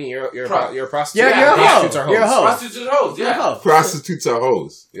sex for money, you're a prostitute. You're a Prostitutes are hoe. You're a hoes. hoe. Prostitutes are hoes. You're a Yeah. hoe. Prostitutes are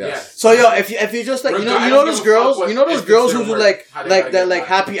hoes. Yes. So yo, if you just like you know those girls who do like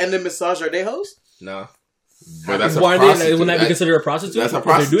happy ending massage, are they hoes? No. But that's a Why prostitute. wouldn't that be considered a prostitute? That's a If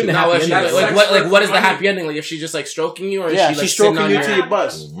they're prostitute. doing the No, happy if ending. what is the happy ending? Like if she's just like stroking you, or is she like she's stroking sitting you on to your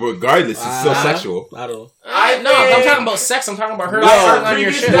bus. Regardless, it's still sexual. I don't know. No, I'm talking about sex. I'm talking about her Whoa. sitting on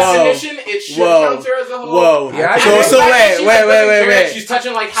your Previous shit. definition, it should count her as a hoe. Whoa. Yeah, So wait. She's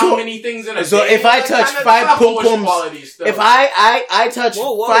touching like how many things in a So day. if I Like, touch kinda 5 not hoish pum-pums, quality stuff. if I touch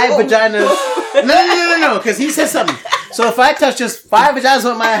 5 vaginas, no, because he said something. So if I touch just 5 vaginas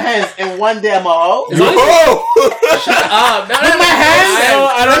with my hands in one day, I'm a hoe. You hoe! With my hands?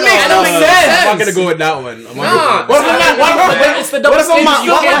 I don't That makes know. no sense. I'm not gonna go with that one. It's the double What if I'm standard.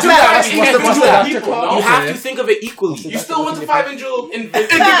 You can't what's do that? that. What's that? You have to think of it equally. You still went to 5 individual people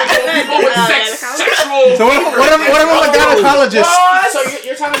with sexual. So what if I'm a gynecologist? So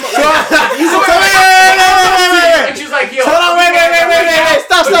you're talking about. And she's like, yo. Hold on, wait.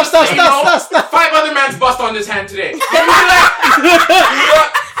 Stop. 5 other man's bust on this hand today.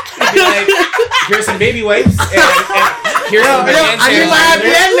 Be like, here's some baby wipes and here's some I need my happy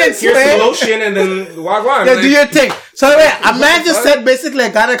endings, here's man. some lotion and then walk on. Yo, do your thing. So wait, a man just said basically a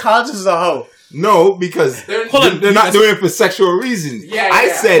gynecologist is a hoe. No, because they're not doing it for sexual reasons. Yeah. I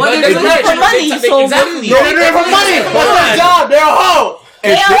said Well, if they're you- doing it for money, so Exactly. They're doing it for money. What's their job? They're a hoe.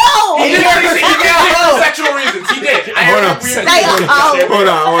 They a hoe. He did it for sexual reasons. He did. Hold on. They a hoe.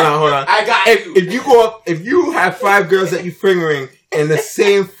 Hold on. I got you. If you go up, if you have 5 girls that you fingering in the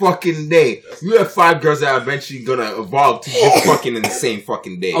same fucking day, you have 5 girls that are eventually gonna evolve to just fucking in the same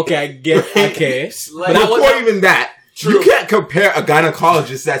fucking day. Okay, I get. Okay, But before even that, you can't compare a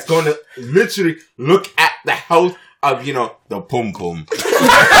gynecologist that's going to literally look at the health of, the pum pum.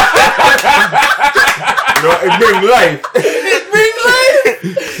 It brings life.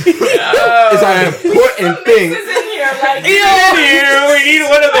 It's an important thing. We need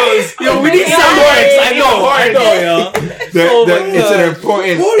one of those. Yo, we need some horns. I know, yo.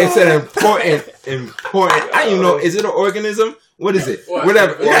 It's an important. I don't even know. Is it an organism? What is it?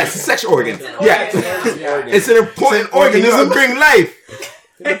 Whatever. Yeah, it's a sex organ. Yeah. It's an important organism. Bring life.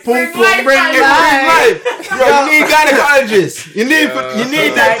 It bring life. Yo, you need gynecologists. You need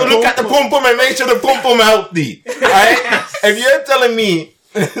that to look at the pum pum and make sure the pum pum healthy. Alright? If you're telling me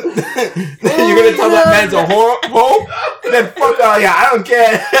you're gonna tell that man's a hoe, then fuck all y'all. I don't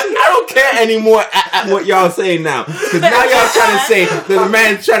care. I don't care anymore at what y'all saying now. Because now y'all trying to say that the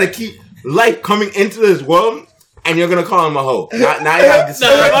man's trying to keep life coming into this world. And you're gonna call him a hoe. Now you have this. No,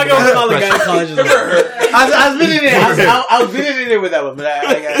 I'm not gonna call the gynecologist. I was beginning it with that one, but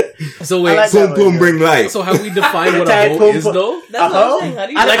I So wait, I like Boom boom bring life. so have we defined what a hoe is though? That's what I'm saying. How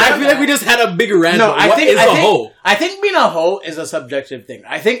do you Like I feel like we just had a bigger rant. No, I think a hoe. I think being a hoe is a subjective thing.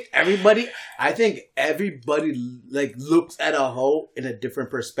 I think everybody like looks at a hoe in a different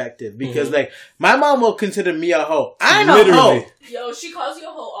perspective because like my mom will consider me a hoe. I ain't a hoe Yo, she calls you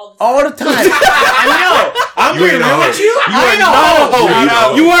a hoe all the time. all the time. I know. I'm You ain't a hoe. I ain't a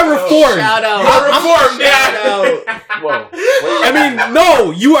hoe. You are reformed. Shout out. Reformed, yeah. Whoa. I mean,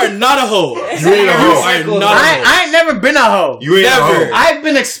 no, you are not a hoe. You ain't a hoe. You are not a hoe. I ain't never been a hoe. You ain't a hoe. I've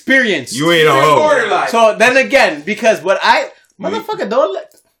been experienced. You ain't a hoe. Borderline. So then again, because motherfucker, don't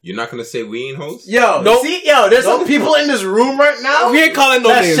let. You're not gonna say we ain't hoes? Yo, Nope. see, there's some people in this room right now. We ain't calling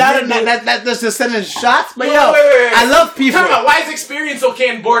no names. That's just sending shots. But Wait, yo, wait. I love people. Time out. Why is experience okay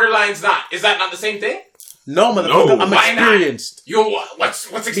and borderline's not? Is that not the same thing? No, motherfucker, No. I'm Why not? experienced. Yo, what's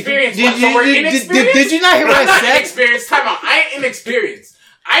experience? Did So we're inexperienced? did you not hear what I'm I not said? inexperienced. Time out. I ain't inexperienced.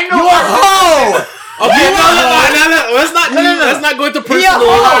 I know. You a hoe. Okay, no, let's not go into personal.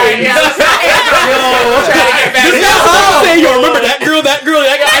 Alright, yeah, let's not- Say, yo, remember that girl,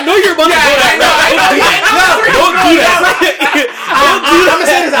 I know you're about to go that route. Don't do that. I'm gonna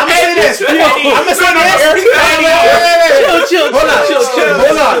say this. Chill.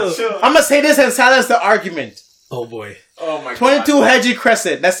 Hold on. I'm gonna say this and silence the argument. Oh boy. Oh my god. 22 Hedgie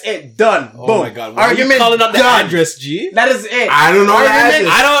Crescent. That's it. Done. Oh Boom. my god. Why are you Argument calling out the done. address, G? That is it. I don't know the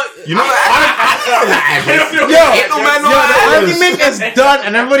Argument- address. I don't. You know the address. Yo, no man know the the address. argument is done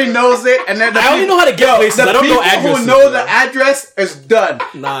and everybody knows it. And then the I only know how to get places. the I don't know people addresses. who know the address is done.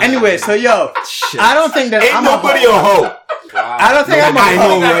 Nah. Anyway, so yo, Shit. I don't think that Ain't I'm nobody a a hoe. hoe. I don't think No, I'm a I know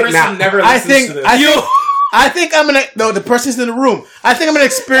hoe. That right person now. never I listens think to this. I think I'm gonna. No, the person's in the room. I think I'm an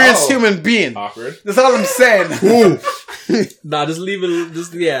experienced human being. Awkward. That's all I'm saying. Nah, just leave it.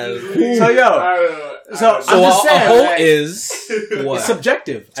 Just yeah. So yo, so I'm So just a saying, hoe like, is it's what?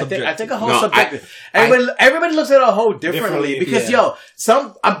 subjective. I Subjective. think a hoe No, is subjective. Everybody looks at a hoe differently because yeah.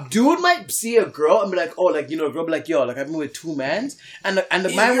 some a dude might see a girl and be like, oh, like, you know, a girl be like, yo, like, I've been with two mans, and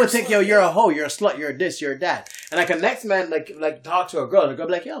the man would think, yo, you're a hoe, you're a slut, you're this, you're that, and like a next man like talk to a girl, and the girl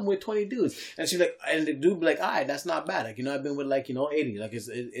be like, yeah, I'm with 20 dudes, and she's like, and the dude be like, alright, that's not bad, like, you know, I've been with like, you know, 80, like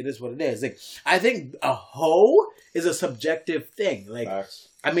it is what it is. Like, I think a hoe is a subjective thing, like. Facts.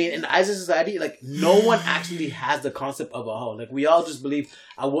 I mean, in the eyes of society, like, no one actually has the concept of a hoe. Like, we all just believe.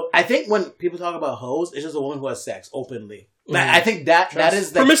 I think when people talk about hoes, it's just a woman who has sex openly. Like, I think that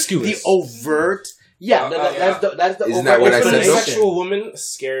is like Promiscuous. the overt. Yeah, that's the Isn't overt. that what I An said, openly though? sexual woman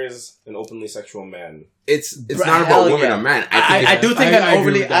scares an openly sexual man. It's Bro, not hell about women yeah. or man. I do think I that agree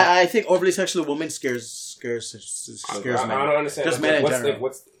overly. with that. I think overly sexual woman scares I men. don't understand. Just men in what's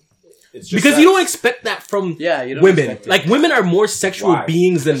general. it's just Because sex. you don't expect that from Yeah, you don't women. expect it. Like women are more sexual Why?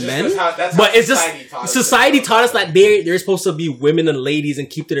 beings than That's men. just that's But how it's just society taught us that they're supposed to be women and ladies and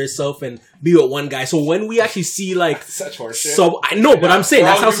keep to themselves and be with one guy. So when we actually see like such horseshit. so I know, but I'm saying We're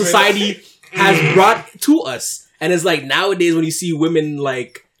that's all how humans. society has brought to us. And it's like nowadays when you see women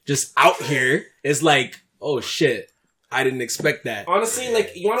like just out here, it's like, oh shit. I didn't expect that. Honestly,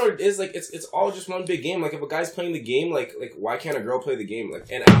 like, you know what it is? Like, it's all just one big game. Like, if a guy's playing the game, like why can't a girl play the game? Like,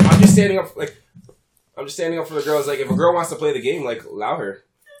 and I'm just standing up for the girls. Like, if a girl wants to play the game, like, allow her.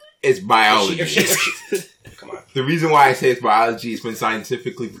 It's biology. If she come on. The reason why I say it's biology has been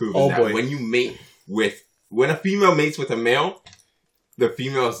scientifically proven Oh, that boy. when a female mates with a male, the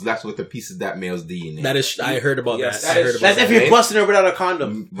female is left with a piece of that male's DNA. That is, I heard about Yes, that. that I heard is- about That's that. if you're busting her without a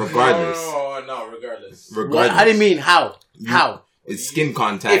condom. regardless. No, regardless. What? How do you mean? How? How? It's skin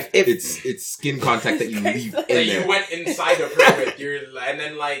contact. If- it's skin contact that you leave in That there. you went inside of her with and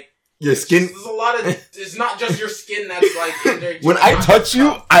then like Your skin. there's a lot of. It's not just your skin that's like in there. When I touch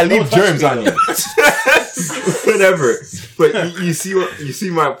you, I leave germs on you. Whatever. But you see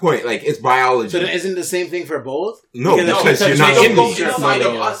my point. Like, it's biology. So then isn't the same thing for both? No, because you're not don't in go me. inside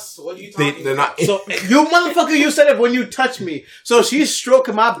of No. us. What are you talking They're not. So you motherfucker, you said it when you touch me. So she's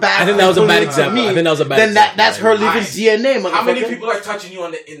stroking my back. I think that was a bad to example. me, I think that was a bad Then example. that's her leaving Alright. DNA, motherfucker. How many people are touching you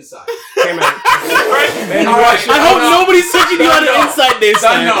on the inside? Hey, man. I hope nobody's touching you on the inside this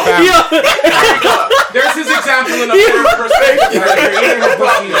time. No. Yeah. There's his example in a third perspective.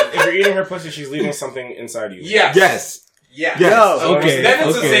 If you're eating her pussy, she's leaving something inside you. Yes. Yes. Yeah. Yes. Yo, Okay. Then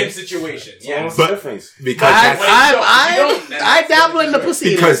it's okay. the same situation. So Yeah. what's But- the difference? Because I that's, I dabble in the pussy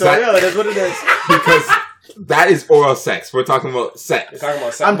eating, Because so that- yo, that's what it is. because that is oral sex. We're talking about sex. You're talking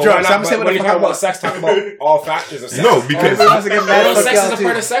about sex. I'm but drunk, why so I'm not- saying but what when the you fuck talk I about want. sex, talk about all factors of sex. No, because Everybody wants to get mad Oral at sex is y'all a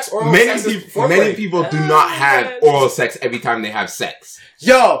part too. of sex. Oral many sex is people, foreplay. many people do not have oral sex every time they have sex.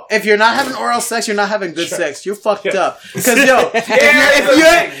 Yo, if you're not having oral sex, you're not having good sex. You're fucked up. Because yo,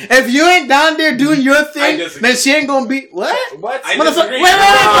 if you ain't down there doing your thing, disagree. then she ain't gonna be what? What? I Motherfucker, disagree.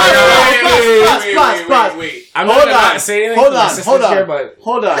 pause. Wait. I'm Hold not gonna on. not say anything. Hold to on. the Hold sisters on. Here, but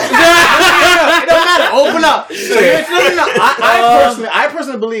Hold on. It don't matter. Open up. So I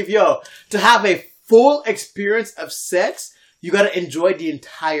personally believe, yo, to have a full experience of sex, you gotta enjoy the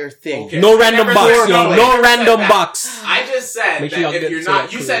entire thing. Okay. No I random never box, said- yo. I No never random said that. box. I just said Make sure y'all that if get you're to not,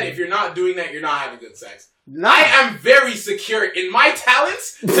 that you said clearly. if you're not doing that, you're not having good sex. Nah. I am very secure in my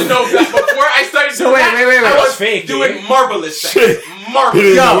talents to know that before I started So doing wait, that, wait, wait, wait. I was That's fake, doing dude. marvelous sex.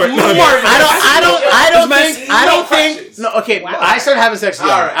 Marvelous. Yo, Marvelous. I don't No think. questions. No, okay. I started having sex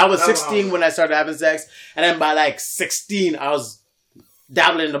young. All right. I was Oh, 16 wow. when I started having sex, and then by like 16, I was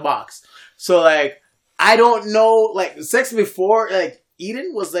dabbling in the box. So like, I don't know. Like, sex before like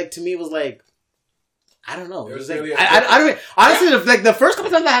eating was like, to me was like, I don't know. It was like, really a- I don't honestly, the first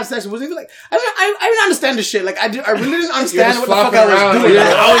couple times I had sex, it wasn't even like, I didn't understand this shit. Like, I really didn't understand what the fuck I was doing.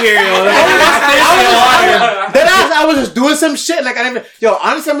 Like, Out here, yo. I was just doing some shit. Like, I didn't. Yo,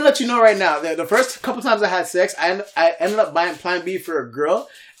 honestly, I'm gonna let you know right now. The first couple times I had sex, I ended up buying Plan B for a girl,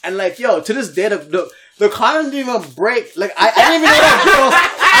 and like, yo, to this day, the condom didn't even break. Like, I didn't even know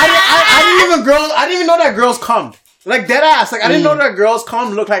that girls. I didn't even know that girls come. Like dead ass. Like I didn't know that a girl's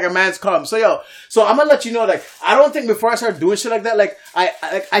cum looked like a man's cum. So I'm gonna let you know. Like I don't think before I start doing shit like that. Like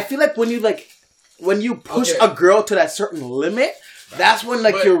I feel like when you push a girl to that certain limit, that's when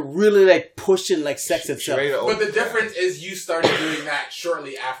you're really like pushing like sex itself. But the difference is you started doing that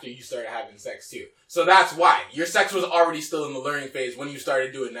shortly after you started having sex too. So that's why your sex was already still in the learning phase when you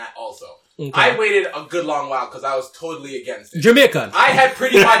started doing that also. Okay. I waited a good long while because I was totally against it. Jamaican. I had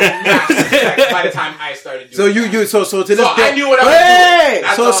pretty much mastered sex by the time I started doing it. So to this day, I knew what I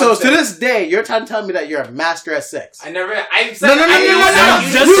was doing. So to this day, you're trying to tell me that you're a master at sex. I said No.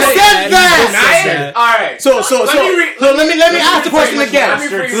 You said that. Alright. So let me ask the question again.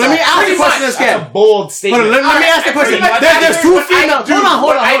 Let me ask the question again. Bold statement. Let me ask the question. There's two females.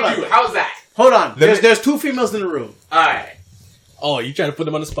 Hold on. How's that? Hold on. There's two females in the room. Alright. Oh, you trying to put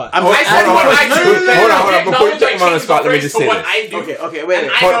them on the spot? Hold on. Before you put them on the spot, let me just say this. Okay, wait.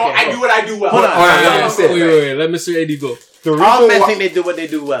 I do what I do well. Hold on. Wait. Let Mr. Eddie go. All men think they do what they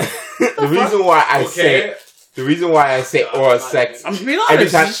do well. The reason why I say oral sex. I'm being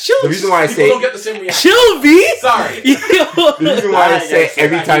honest. The reason why I say people don't get the same reaction. Chill, B. Sorry. The reason why I say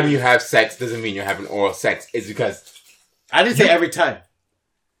every time you have sex doesn't mean you're having oral sex is because I didn't say every time.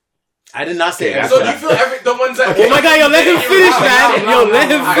 I did not say every So time. do you feel the ones that... Oh my God, let him finish, man. Let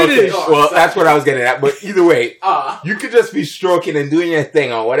him finish. Well, that's what I was getting at. But either way, you could just be stroking and doing your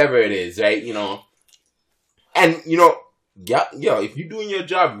thing or whatever it is, right? You know, and if you're doing your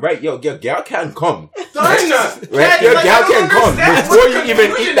job right, your gal can come. Right? Your gal can come before you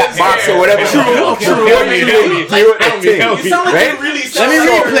even eat that box or whatever. You sound like you really...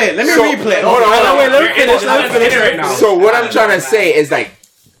 Let me replay. Hold on. Wait, let me finish right now. So what I'm trying to say is like,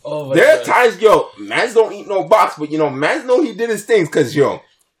 there are times, mans don't eat no box, but mans know he did his things, cause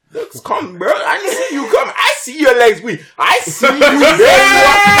come, bro. I see you come. I see your legs weak. I see you there.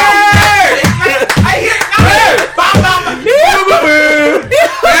 I hear.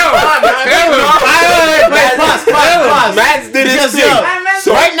 Mans did his thing.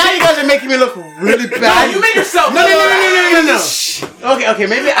 So right now you guys are making me look really bad. No, you made yourself. No. Okay.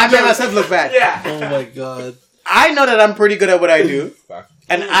 Maybe I made myself look bad. Yeah. Oh my God. I know that I'm pretty good at what I do.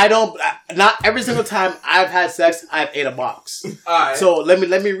 And not every single time I've had sex, I've ate a box. Right. So let me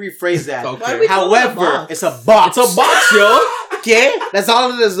rephrase that. Okay. However, it's a box. It's a box, yo. Okay? That's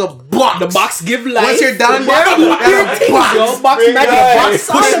all it is, a box. The box give life. Once you're done there, that's a box. Yo, box magic. Box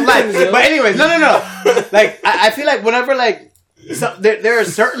push life. But anyways, no. Like, I feel like whenever, like, there are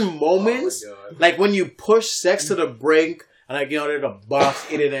certain moments, like when you push sex to the brink, and like, there's a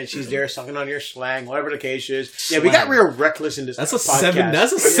box in it and she's there sucking on your slang, whatever the case is. Yeah, we got real reckless in this podcast.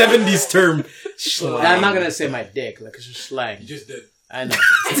 That's a 70s term. I'm not going to say my dick, like, it's just slang. You just did. I know.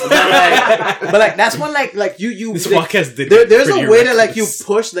 but that's when like you this like, podcast did there's a way that like you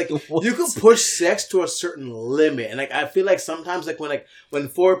push you can push sex to a certain limit, and like I feel like sometimes like when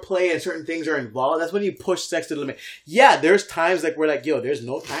foreplay and certain things are involved, that's when you push sex to the limit. Yeah, there's times like we're like, there's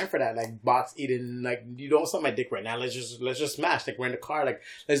no time for that, like box eating, like you don't suck my dick right now, let's just smash, like we're in the car, like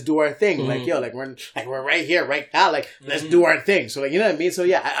let's do our thing, like like we're right here right now, like let's do our thing. So like, you know what I mean? So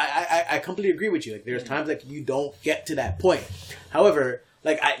yeah, I completely agree with you. Like there's times like you don't get to that point. However,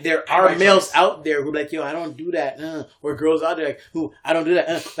 like there are males out there who like, I don't do that, or girls out there like, who I don't do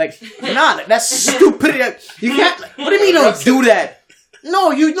that, like that's stupidity. Like, you can't. Like, what do you mean you don't do that?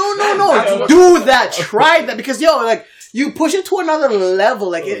 No, do that. Try that because like you push it to another level.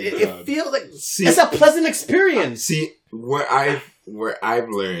 Like it feels like it's a pleasant experience. See where I've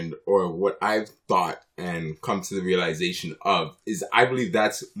learned or what I've thought and come to the realization of is I believe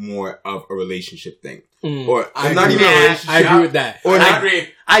that's more of a relationship thing. Or I'm not even a relationship. I agree with that. Or I agree.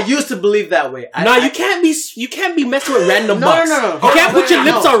 I used to believe that way. You can't be messing with random bucks. No. You can't put your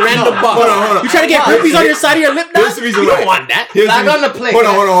lips on random bucks. Hold on. You trying to get herpes on your side of your lip now? Here's the reason you why. don't want that. Not on the plate. Hold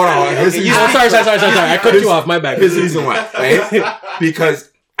on. Here's the reason. Sorry. I cut you off. My bad. Here's the reason why. Right?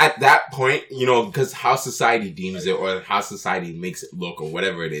 Because at that point, because how society deems it or how society makes it look or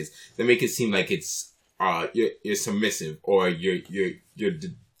whatever it is, they make it seem like it's you're submissive or you're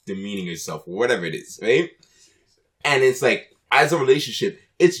demeaning yourself or whatever it is, right? And it's like, as a relationship,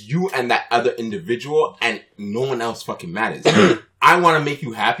 it's you and that other individual and no one else fucking matters. I want to make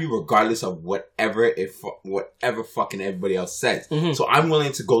you happy regardless of whatever fucking everybody else says. Mm-hmm. So I'm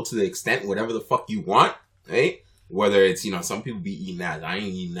willing to go to the extent, whatever the fuck you want, right? Whether it's, some people be eating ass. I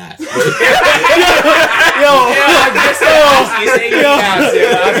ain't eating ass. I was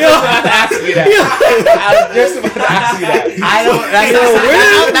just about to ask you that. I don't.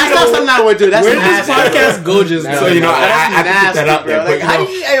 That's not something I would do. That's Where does this nasty. podcast go just now? So, you know, I have to put Nasty, that out there. bro. Like, But,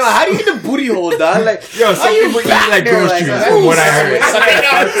 how do you get the booty hole, dog? Like, yo, some how you people eat back like there groceries, that? from what I heard.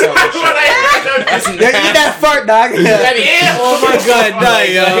 They eat that fart, dog. Oh my god,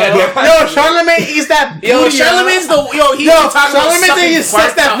 die, yo. Yo, Charlamagne eats that booty. Yo, Charlamagne's the he talking about Charlamagne sucking he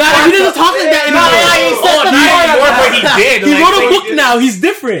sucks that Nah, fart. he doesn't talk like that Nah, anymore. he sucks the not fart. anymore, but he did. He Like, wrote a book now. He's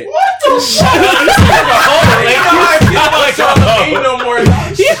different. No more.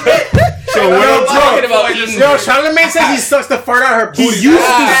 So what I'm talking about, Yo, Charlamagne says he sucks the fart out of her He booty. used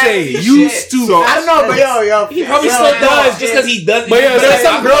to say. Used to. So, I don't know, but yo, he probably still does just because he does. But yeah, there's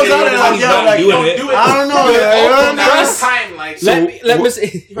some girls out there like, he's yo, not like, doing it. I don't know. yo, First time, like, Let me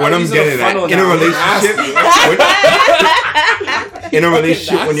say. what I'm getting at, in a relationship, in a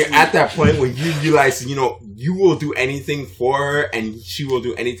relationship, when you're at that point where you realize, you know, you will do anything for her and she will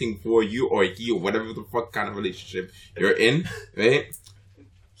do anything for you, or he, or whatever the fuck kind of relationship you're in, right?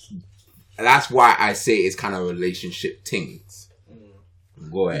 That's why I say it's kind of relationship things.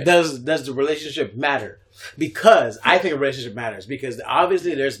 Go ahead. Does the relationship matter? Because I think a relationship matters. Because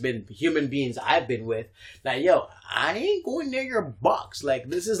obviously there's been human beings I've been with that, yo, I ain't going near your box. Like,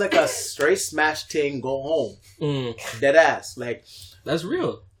 this is like a straight smash thing, go home. Dead ass. Like, That's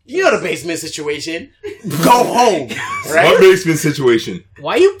real. you know the basement situation. Go home. Right? What basement situation?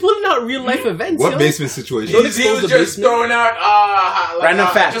 Why are you pulling out real life events? What yo? basement situation? Don't he expose was the just basement. throwing out Random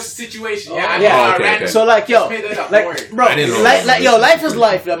facts. just a situation. Yeah. Oh, okay, random. okay. So like, yo, Just made that up, like, don't worry. bro, I didn't know like, that. yo, life is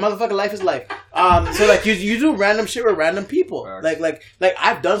life. Like, motherfucker, life is life. So like, you do random shit with random people. Like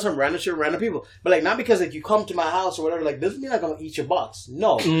I've done some random shit with random people, but like not because like you come to my house or whatever. Like doesn't mean like I'm gonna eat your box.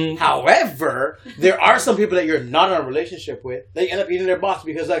 No. However, there are some people that you're not in a relationship with. They end up eating their box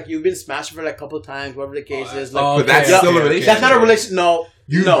because like you've been smashed for like a couple of times, whatever the case is. Like, But that's yeah, still a relationship. that's not a relation. No.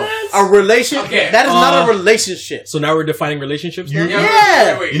 A relationship. Okay. That is not a relationship. So now we're defining relationships. Now?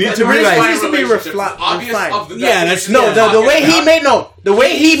 Yeah. Wait. You need The to realize- relationship It needs to be relationships is obvious refined. of the Yeah, that's- definition. No, We're the talking way he about. made the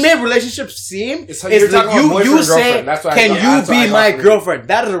way he made relationships seem It's how is you're that talking about you boyfriend, say, girlfriend. That's why I "Can got- that's why I you be got my through. girlfriend?"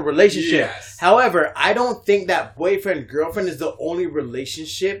 That is a relationship. Yes. However, I don't think that boyfriend girlfriend is the only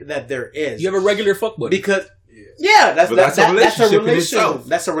relationship that there is. You have a regular fuck buddy. Because that's But that's that's a a relationship in relationship. itself.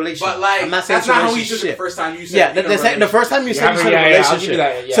 That's a relationship. But like, I'm not saying that's it's a not how we took it relationship. the first time you said. Yeah, in a the first time you said Yeah, you said yeah, a I'll give relationship. you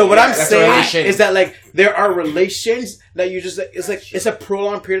that. Yeah, So what yeah, I'm that's a saying relation. is that like there are relations that you just it's a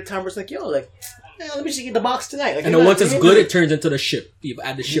prolonged period of time where it's like, yo, like, let me just get the box tonight. Like, And you then know once what it's I mean? good, it turns into the ship. You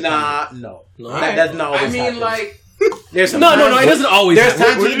add the ship. on No. No. That's not always I mean, happens. like, There's it. some No, times- it doesn't always. There's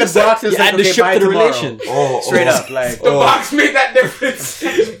happen. times you eat the box and You it's like, add the okay, ship bye to the tomorrow. relation. Straight up, like the box made that difference.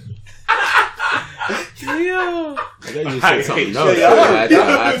 I thought you said something else. Yo, y'all are-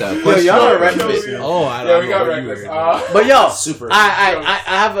 y'all are question. reckless. Oh, I Yeah, don't we know. got what you reckless. were- But yo, Super. I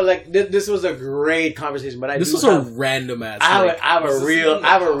have a like. This was a great conversation, but This do was a have, random ass. I have a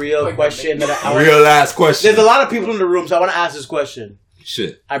real like question that I want. Real last question. There's a lot of people in the room, so I want to ask this question.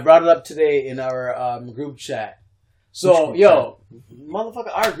 Shit. I brought it up today in our group chat. So, yo,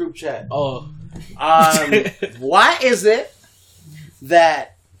 motherfucker, our group chat. Oh, Why is it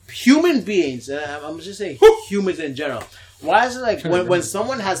that human beings, and I'm just saying humans in general, why is it like when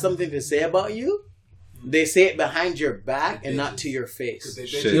someone has something to say about you, they say it behind your back and not to your face? They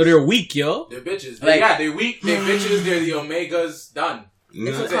Shit. bitches. yo, they're weak, yo. They're bitches. Like- Yeah, they're weak. They're bitches. They're the omegas. Done.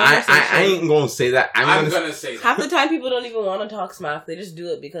 I ain't gonna say that. I'm gonna say that. Half the time, people don't even want to talk smack. They just do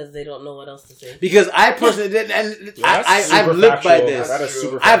it because they don't know what else to say. Because I personally did, and That's I've super lived by factual. this. That is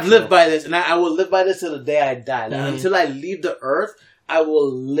super I've factual. lived by this, and I will live by this till the day I die. Like, until I leave the earth, I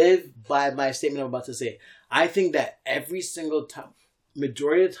will live by my statement I'm about to say. I think that every single time,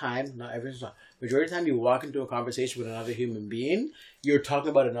 majority of the time, not every single time, majority of the time you walk into a conversation with another human being, you're talking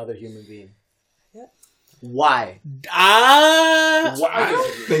about another human being. Why? Ah, I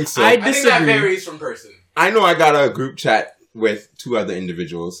don't think so. I I think that disagree. varies from person. I know I got a group chat with 2 other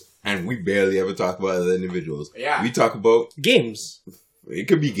individuals, and we barely ever talk about other individuals. Yeah. We talk about, Games. it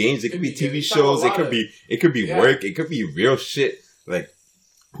could be games, it could be TV games. We talk shows, about it could be Yeah. work, it could be real shit. Like,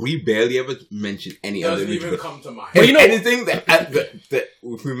 we barely ever mention any other Doesn't even individual. come to mind. But you know- anything that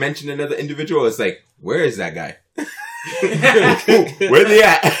if we mention another individual, it's like, where is that guy? Where they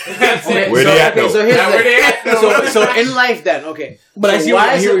at? Okay, Where so, they at okay, though? so here's Now, where they at? so in life then, okay. But so I see why what-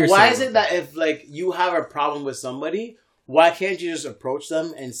 I is hear it what you're why saying. is it that if like you have a problem with somebody, why can't you just approach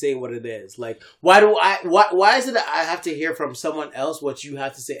them and say what it is? Like why is it that I have to hear from someone else what you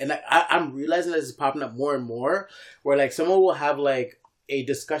have to say? And I'm realizing that this is popping up more and more where like someone will have like a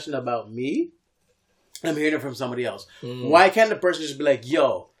discussion about me. I'm hearing it from somebody else. Why can't the person just be like,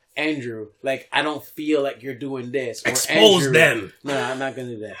 yo, Andrew, like, I don't feel like you're doing this. Or Expose Andrew, them. No, I'm not gonna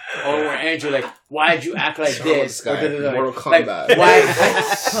do that. Or Andrew, like, why'd you act like this? Or, Mortal like, Kombat.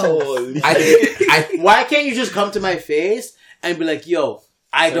 why can't you just come to my face and be like, yo,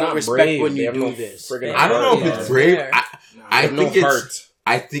 I They're don't not respect brave. when They you have do no this. friggin' I don't know if it's brave. I have no think heart. it's.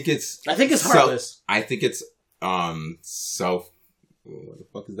 I think it's. I think it's heartless. I think it's self. What the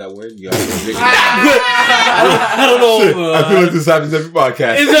fuck is that word? You I don't know. I feel like this happens every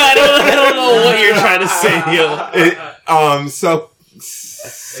podcast. I don't know what you're trying to say, yo.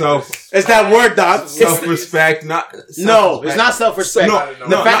 It's that word, dog. Self-respect, not No, it's not self-respect. No,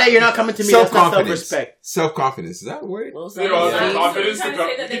 the fact that you're not coming to me, that's not self-respect. Self-confidence. Is that a word? Confidence. You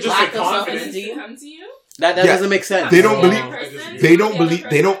can just say confidence. Come to you. That doesn't make sense. They don't believe. They don't believe.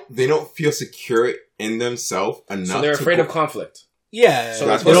 They don't feel secure in themselves enough. So they're afraid of conflict. Yeah, So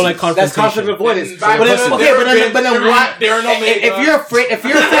they don't like That's confrontation. conflict avoidance. But then why? There are no If you're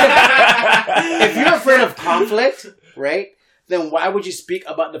afraid of conflict, right? Then why would you speak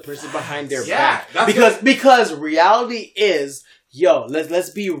about the person behind their back? Because reality is, yo, let's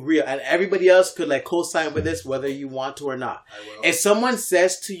be real, and everybody else could like co-sign with this, whether you want to or not. If someone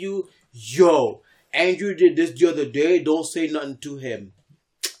says to you, yo, Andrew did this the other day, don't say nothing to him.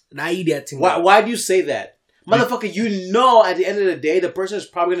 Nah, you that thing. Why do you say that? Motherfucker, you know at the end of the day, the person is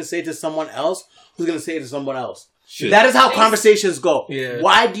probably going to say it to someone else who's going to say it to someone else. Shit. That is how conversations go. Yeah.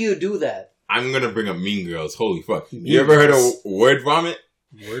 Why do you do that? I'm gonna bring up Mean Girls. Holy fuck! You ever heard of word vomit?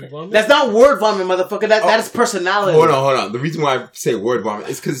 Word vomit? That's not word vomit, motherfucker. That is personality. Hold on. The reason why I say word vomit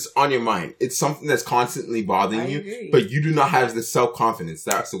is because it's on your mind. It's something that's constantly bothering you, but you do not have the self-confidence.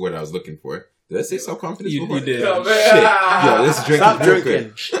 That's the word I was looking for. Did I say self-confidence? You did. Shit. Yo, this drink Stop is real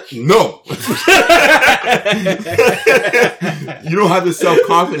drinking. good. No. You don't have the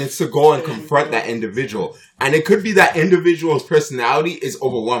self-confidence to go and confront that individual. And it could be that individual's personality is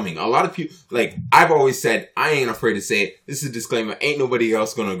overwhelming. A lot of people, like, I've always said, I ain't afraid to say it. This is a disclaimer. Ain't nobody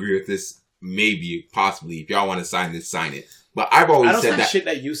else gonna agree with this. Maybe, possibly. If y'all want to sign this, sign it. But I've always said that. Shit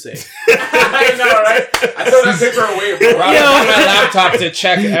that you say. I know, right? I throw that paper away, bro. My laptop to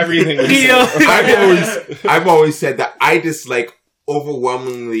check everything. I've always said that I dislike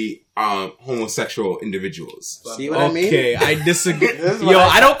overwhelmingly homosexual individuals. See what I mean? Okay, I disagree. Yo,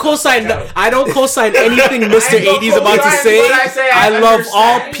 I don't co-sign anything Mr. 80's about to say. I love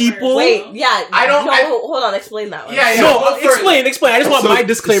all people. Wait, yeah. I don't- hold on, explain that one. Yeah. No, go explain. I just want my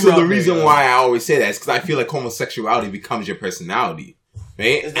disclaimer. So the out reason there. why I always say that is because I feel like homosexuality becomes your personality.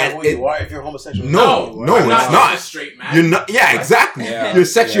 Right? Is that who you are if you're homosexual? No, it's not. A straight man. You're not. Yeah, exactly. Yeah. Your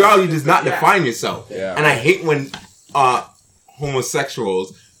sexuality does not define yourself. Yeah. And I hate when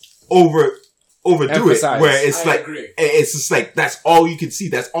homosexuals overdo Emphasize. it, where it's I like agree. it's just like that's all you can see.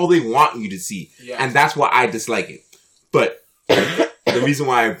 That's all they want you to see, and that's why I dislike it. But the reason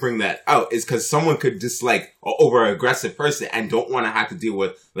why I bring that out is because someone could dislike an over aggressive person and don't want to have to deal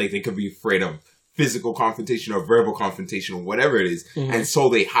with, like, they could be afraid of physical confrontation or verbal confrontation or whatever it is. Mm-hmm. And so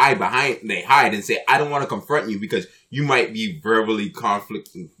they hide and say, I don't want to confront you because you might be verbally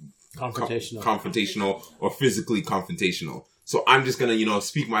confrontational or physically confrontational. So I'm just going to,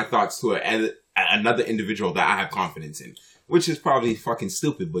 speak my thoughts to another individual that I have confidence in, which is probably fucking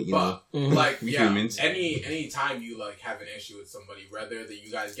stupid, but like, humans. Any time you like have an issue with somebody, whether that you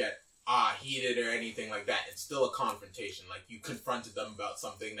guys get heated or anything like that, it's still a confrontation. Like, you confronted them about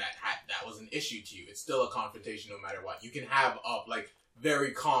something that was an issue to you. It's still a confrontation no matter what. You can have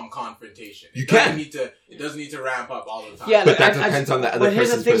very calm confrontation. It doesn't need to ramp up all the time. Yeah, but that depends on the other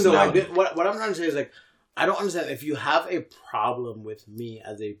person's personality. What I'm trying to say is, like, I don't understand. If you have a problem with me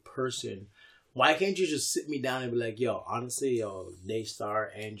as a person, why can't you just sit me down and be like, yo, honestly,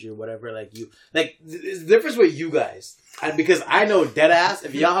 Daystar, Andrew, whatever, like, you, like, it's the difference with you guys. And because I know deadass,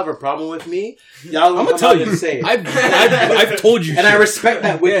 if y'all have a problem with me, y'all I'm gonna tell you. Say it. I've told you, and shit. I respect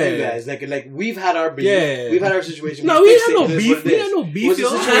that with you guys. Like we've had our beef, we've had our situation. No, we had no beef. We had no beef. Yo.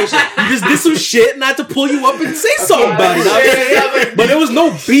 Situation? You just did some shit, not to pull you up and say something about it. But there was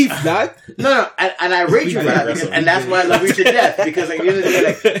no beef, dog. No, and I rate you for that, and that's why I love you to death. Because like, at the end of the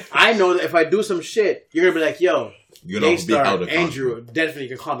day, like, I know that if I do some shit, you're gonna be like, yo, Daystar, Andrew, definitely you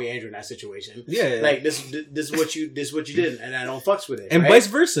can call me Andrew in that situation. Yeah, like this is what you did, and I don't fucks with it, and right? vice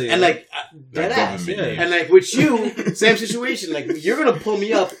versa. And like dead ass, and like with you, same situation. Like, you're gonna pull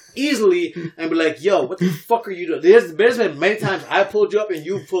me up easily and be like, yo, what the fuck are you doing? There's been many times I pulled you up and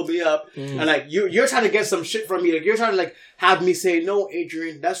you pulled me up, and like you're trying to get some shit from me. Like, you're trying to like have me say, no,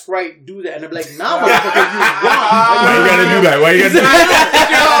 Adrian, that's right, do that, and I'm like, nah, motherfucker, you wrong. Why you gotta do that? Why you gotta do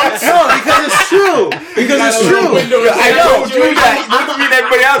that? No, because it's true. Because it's true. I told you that. It doesn't mean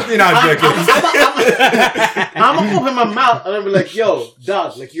everybody else You know, I'm joking. I'm gonna open my mouth and I'm be like, "Yo,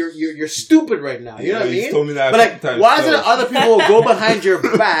 dog, like you're stupid right now." You know what I He's mean? told me that But a like, couple times, why is it so. that other people will go behind your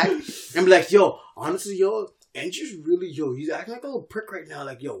back and be like, "Yo, honestly, yo, Andrew's really, yo, he's acting like a little prick right now.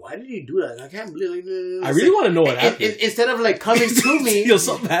 Like, yo, why did he do that? I can't believe." I really want to know what happened. Instead of like coming to me, Yo,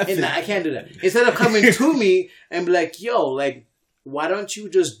 something happened. and I can't do that. Instead of coming to me and be like, "Yo, like, why don't you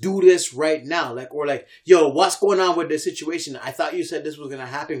just do this right now?" Like, or like, "Yo, what's going on with this situation? I thought you said this was gonna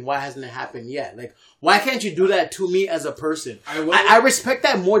happen. Why hasn't it happened yet?" Like, why can't you do that to me as a person? I respect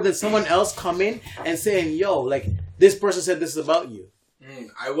that more than someone else coming and saying, "Yo, like, this person said this about you."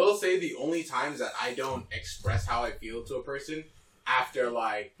 I will say the only times that I don't express how I feel to a person after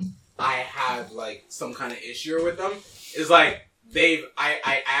like I have like some kind of issue with them is like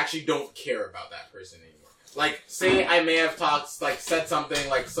I actually don't care about that person anymore. Like, say I may have said something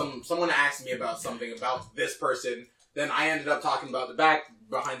like someone asked me about something about this person, then I ended up talking about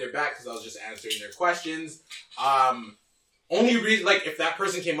behind their back because I was just answering their questions. Only reason, like, if that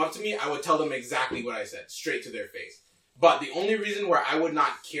person came up to me, I would tell them exactly what I said, straight to their face. But the only reason where I would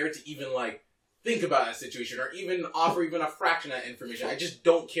not care to even, like, think about that situation or even offer even a fraction of that information, I just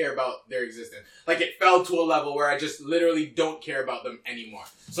don't care about their existence. Like, it fell to a level where I just literally don't care about them anymore.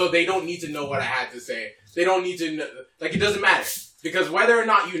 So they don't need to know what I had to say. They don't need to know, like, it doesn't matter. Because whether or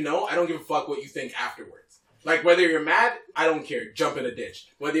not you know, I don't give a fuck what you think afterwards. Like, whether you're mad, I don't care. Jump in a ditch.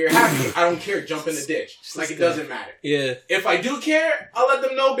 Whether you're happy, I don't care. Jump in a ditch. Like, it doesn't matter. Yeah. If I do care, I'll let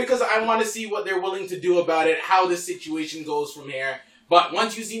them know because I want to see what they're willing to do about it, how this situation goes from here. But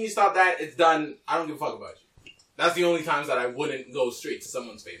once you see me stop that, it's done. I don't give a fuck about you. That's the only times that I wouldn't go straight to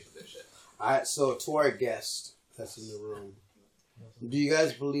someone's face with this shit. Alright, so to our guest that's in the room, do you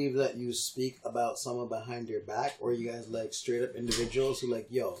guys believe that you speak about someone behind your back, or are you guys like straight up individuals who like,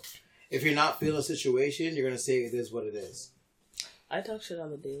 yo, if you're not feeling a situation, you're gonna say it is what it is? I talk shit on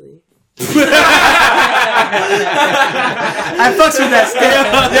the daily. I fucks with that still.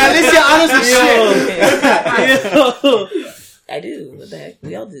 Yeah, at least you're honest with shit. I do. What the heck?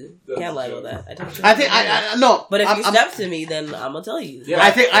 We all do. Can't lie about that. I talk shit. I think I no. But if you step to me, then I'm gonna tell you. Yeah.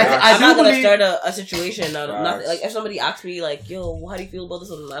 I'm not gonna believe- start a situation out of nothing. Like if somebody asks me, like, "Yo, how do you feel about this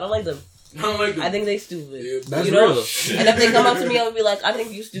one?" I don't like them. I don't like them. I think they stupid. That's you know? real. And if they come up to me, I'll be like, "I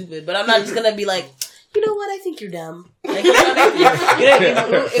think you stupid," but I'm not just gonna be like, "You know what? I think you're dumb." Like, you know what I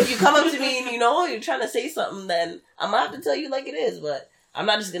mean? If you come up to me and you know you're trying to say something, then I'm gonna have to tell you like it is. But I'm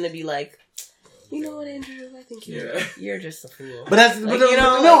not just gonna be like, "You know what, Andrew? I think you're just a fool." But that's like,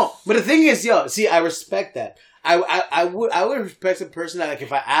 But the thing is, yo, see, I respect that. I would respect a person that like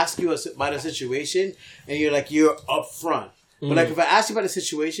if I ask you about a situation and you're like you're upfront. But like if I ask you about a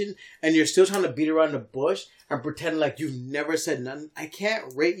situation and you're still trying to beat around the bush and pretend like you've never said nothing, I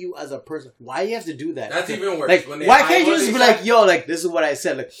can't rate you as a person. Why do you have to do that? That's even worse. Like, When they why hide can't you what just they be said. like, yo, like this is what I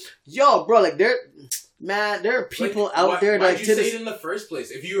said, like, yo, bro, like there are people Like, out there that why'd like you to say this. it in the first place?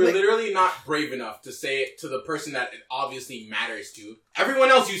 If you were Like- literally not brave enough to say it to the person that it obviously matters to,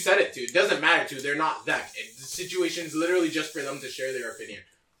 everyone else you said it to, it doesn't matter to. They're not them. The situation's literally just for them to share their opinion.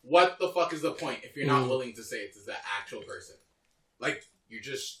 What the fuck is the point if you're not willing to say it to that actual person? Like, you're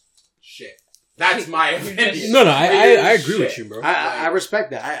just shit. That's my opinion. No, Like, I you're agree with shit. you, bro. I respect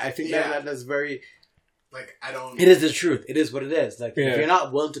that. I think Yeah. that's very. Like, I don't. It is the truth. It is what it is. Like, Yeah. if you're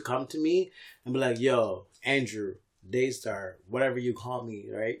not willing to come to me and be like, yo, Andrew, Daystar, whatever you call me,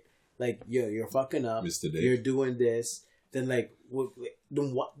 right? Like, yo, you're fucking up. Mr. Dave. You're doing this. Then, like,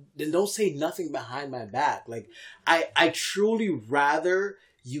 then don't say nothing behind my back. Like, I truly rather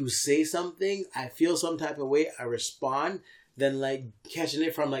you say something, I feel some type of way, I respond, than, like, catching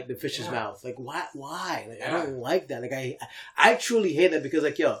it from, like, the fish's mouth. Like, why? Like, I don't like that. Like, I truly hate that because,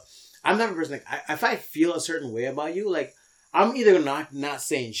 like, yo, I'm not a person, like, if I feel a certain way about you, like, I'm either not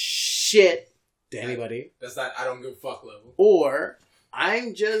saying shit to anybody, That's that I don't give a fuck level. or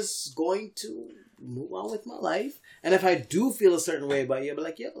I'm just going to move on with my life. And if I do feel a certain way about you, I'll be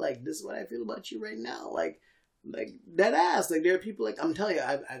like, yo, like, this is what I feel about you right now. Like that ass. Like, there are people, like, I'm telling you,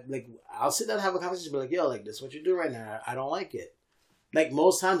 I'll sit down and have a conversation, be like, yo, like, this is what you're doing right now. I don't like it. Like,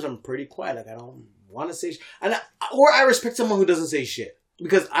 most times I'm pretty quiet. Like, I don't want to say shit. Or I respect someone who doesn't say shit.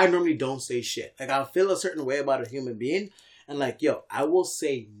 Because I normally don't say shit. Like, I'll feel a certain way about a human being. And, like, yo, I will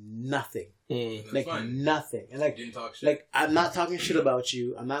say nothing. That's Like, fine. nothing. And, like, Didn't talk shit. like, I'm not talking shit about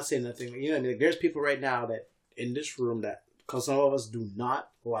you. I'm not saying nothing. You know what I mean? Like, there's people right now that, in this room, that some of us do not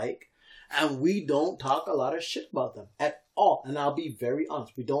like. And we don't talk a lot of shit about them at all. And I'll be very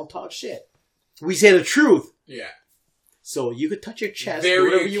honest. We don't talk shit. We say the truth. Yeah. So you could touch your chest, Very do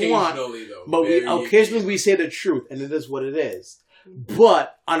whatever you want. occasionally, though. But Very occasionally we say the truth. And it is what it is.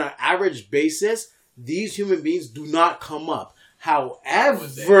 But on an average basis, these human beings do not come up.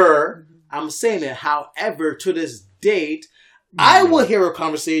 However, I'm saying it. However, to this date, I will hear a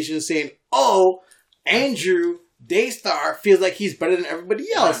conversation saying, "Oh, Andrew Daystar feels like he's better than everybody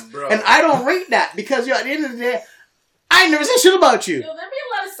else," and I don't rate that because at the end of the day, I ain't never said shit about you. Yo, there be a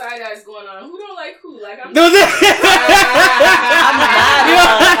lot of side eyes going on. Who don't like who? Like I'm.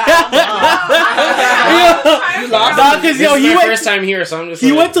 You lost. Nah, because This is he my went. first time here, so I'm just.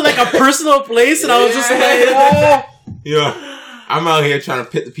 He went to like a personal place, and I was just like, Yeah. I'm out here trying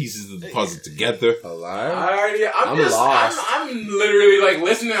to put the pieces of the puzzle together. alive. I'm just lost. I'm literally like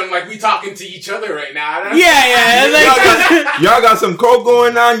listening. I'm like we talking to each other right now. yeah. Like, Y'all got some code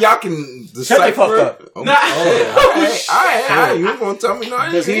going on. Y'all can decipher. fuck up. Oh, Nah. Alright. You won't tell me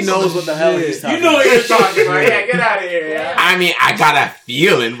nothing. Because he knows what the hell he's talking You know what you're talking about. Yeah, get out of here. Yeah. I mean, I got a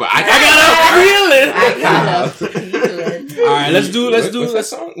feeling, but I I got a feeling. all right, let's do. What's that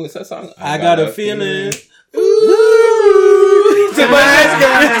song? What's that song? I got a feeling. Good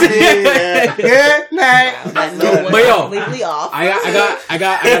night. But yo, completely off. I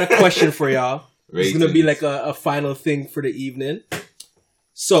got a question for y'all. It's gonna be like a final thing for the evening.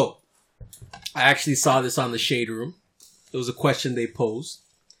 So, I actually saw this on the Shade Room. It was a question they posed.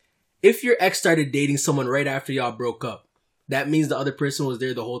 If your ex started dating someone right after y'all broke up, that means the other person was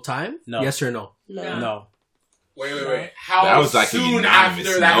there the whole time? No. Yes or no? No. Wait. How That was like a soon unanimous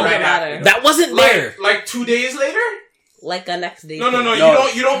after that? no. Right Doesn't matter. after? That wasn't there. Like 2 days later? Like a next date. No. No.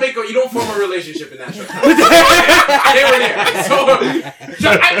 You don't form a relationship in that show. They were there. So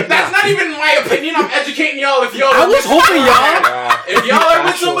that's not even my opinion. I'm educating y'all. If y'all, I was hoping y'all. if y'all are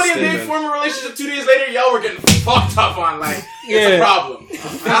with Factual somebody and they statement. form a relationship 2 days later, y'all were getting fucked up on. Like it's Yeah. a problem.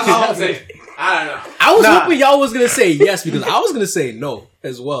 That's all I'm saying. I don't know. I was Nah. hoping y'all was gonna say yes because I was gonna say no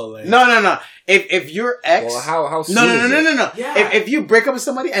as well. Like, No. If your ex, Well, how soon? no. Yeah. If you break up with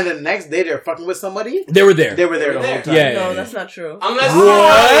somebody and the next day they're fucking with somebody, they were there. they were there the whole time. Yeah. No, that's not true. Unless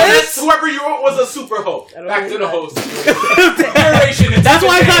whoever you were was a super hoe. I don't Back to believe the that. host. Narration is That's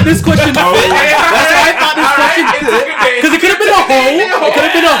why I thought this question. That's why I thought this question. Because it could have been a hole. It could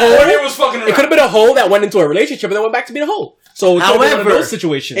have been a Or hole. it was fucking It could have been a hole that went into a relationship and then went back to being a hole. So it could have been one of However, those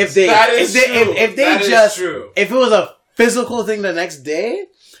situations. If they, That if is they, true. if they That is just, true. if it was a physical thing the next day,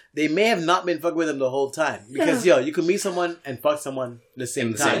 they may have not been fucking with them the whole time. Because you could meet someone and fuck someone the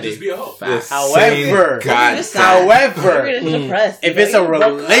same time. Just be a hoe. However, God, Just sound- however, You're getting depressed. if it's a You broke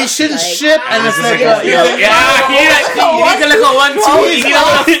up, relationship and it's like,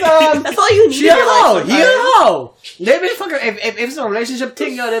 That's all you need He in a your hoe. life. He a hoe. They've been fucking. If it's a relationship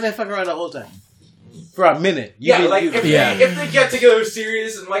thing, they've been fucking around the whole time for a minute. If they get together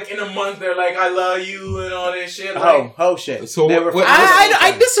serious and like in a month they're like I love you and all this shit. Like, oh shit. So They were what- fucking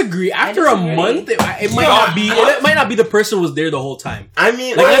I disagree. After a month, it might not be. It might not be the person was there the whole time. I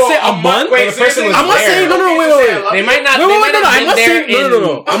mean, Like, let's say a month. Wait, the person was I'm not there. saying no. Wait. They might not. Wait, they might not I'm been not there saying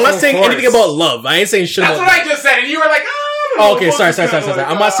no. I'm not saying full anything force. about love. I ain't saying shit That's about. what I just said, and you were like, Oh, okay, sorry.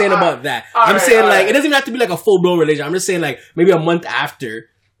 I'm not saying about that. I'm saying like it doesn't even have to be like a full blown relationship. I'm just saying like maybe a month after,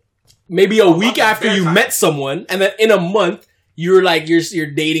 maybe a week after you met someone, and then in a month you're like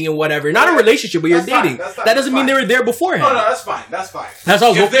you're dating and whatever. Not a relationship, but you're That's fine, dating. that's fine, That doesn't that's mean they fine. were there beforehand. No, that's fine. That's fine. That's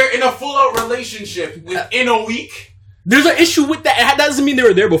all. If they're in a full out relationship within a week, There's an issue with that. That doesn't mean they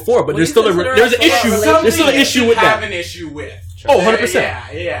were there before, but What there's do you still consider there's a an issue. full-out There's still an issue with have that. an issue with. Oh, 100%.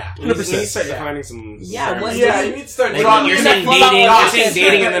 Yeah. 100%. You need to start defining some. Yeah, what- Yeah, you need to start Like, drawing you're the saying line. dating, Full-out you're saying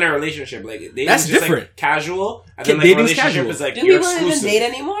relationship. dating and then a relationship. Like dating That's is just different. Like casual, and Kid then like dating's relationship casual. is like Do you're people even exclusive. date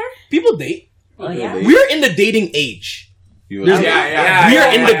anymore? People date. Oh, yeah. We're in the dating age. Yeah. Yeah. We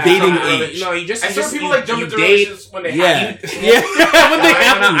are in the dating Yeah. age. No, you just I you saw just people you, like jump you into date. relationships when they Yeah, have to. yeah. When they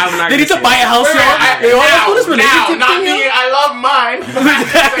have I'm not to, they gonna need to say buy a house. Wait, Now. They all now, do this relationship not thing, me. yo. I love mine.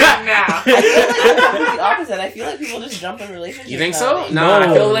 Now. I feel like the opposite. I feel like people just jump in relationships. You think so? nowadays. No, I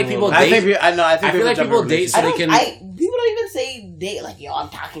feel like people I date. think I feel like people date so I they don't. can. People don't even say date like yo. I'm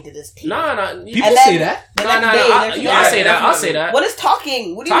talking to this team. No. People And say then- that. The No, next no, day, I'll they're say together. that. I'll say that. What is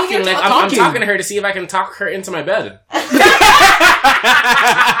talking? What do you Talking mean? like You're I'm talking? talking to her to see if I can talk her into my bed.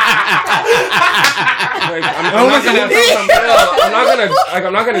 Like, I'm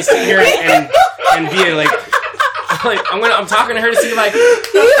not gonna sit here and be like I'm talking to her to see if I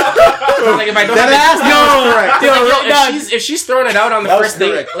like if I don't if she's throwing it out on the That was first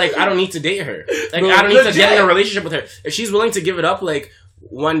date, correct. like I don't need to date her. Like Bro, I don't need to legit. get in a relationship with her. If she's willing to give it up, like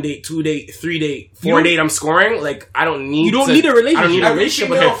 1 date, 2 date, 3 date, 4 date, I'm scoring. Like I don't need. You don't to- need a relationship. I don't need a Every relationship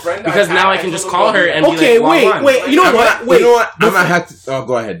with female her friend because I've now had, I can I just told call them her and Okay, be like, "Wagwan." wait. You know what? Wait. You know what? I'm gonna have to. Oh,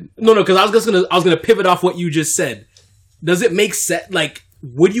 go ahead. No, because I was gonna pivot off what you just said. Does it make sense? Like,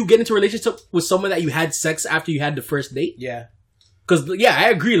 would you get into a relationship with someone that you had sex after you had the first date? Yeah. Because I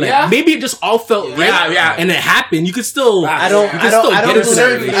agree. Like maybe it just all felt right, and it happened. You could still. I don't believe that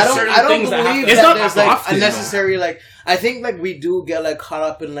it's not there's like often, unnecessary. Like I think like we do get like caught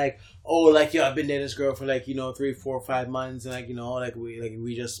up in like I've been dating this girl for like 3, 4, 5 months, and like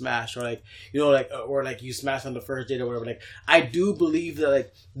we just smashed, or like or like you smashed on the first date or whatever. Like I do believe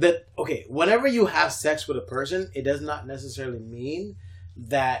that whenever you have sex with a person, it does not necessarily mean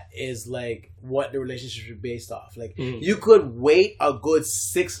that is like what the relationship is based off. Like you could wait a good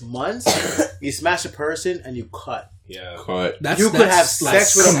 6 months, you smash a person and you cut. Yeah, cut. You could have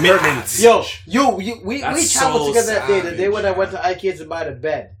sex with a person. We traveled together that day. The day when I went to IKEA to buy the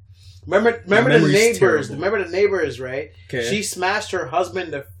bed. Remember the neighbors. Remember the neighbors, right? Okay. She smashed her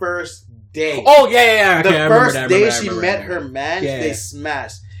husband the first day. Oh yeah. The first day she met her man, they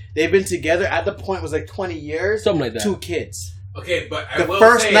smashed. They've been together at the point was like 20 years, something like that. 2 kids. Okay, but the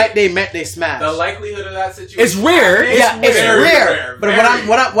first night they met, they smashed. The likelihood of that situation is rare. It's rare. But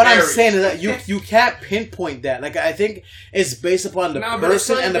what I'm saying is that you can't pinpoint that. Like I think it's based upon the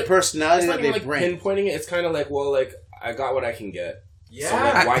person and the personality that they bring. Pinpointing it, it's kind of like I got what I can get. Yeah, so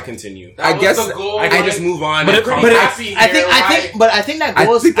like, why continue? I guess the goal, I can just move on. I think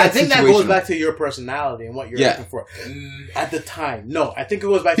that goes back to your personality and what you're looking for at the time. No, I think it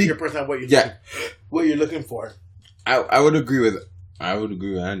goes back to your personality, what you're looking for. I would agree with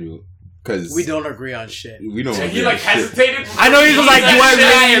Andrew because we don't agree on shit. We don't. He like hesitated. I know he was like, "Do I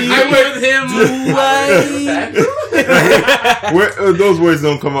agree with him?" Those words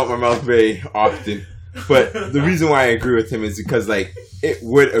don't come out my mouth very often. But the reason why I agree with him is because like it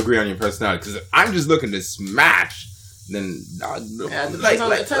would agree on your personality. Because if I'm just looking to smash, then it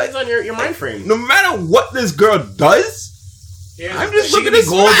depends on your mind frame. No matter what this girl does. I'm just looking at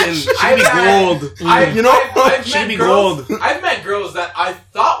golden. She could be gold. I've met girls that I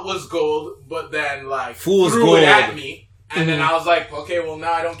thought was gold, but then like threw it at me, and then I was like, okay, well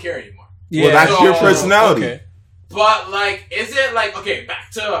now I don't care anymore. Yeah. Well, that's your personality. Okay. But like, is it like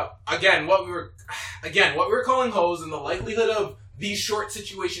back to what we were calling hoes and the likelihood of these short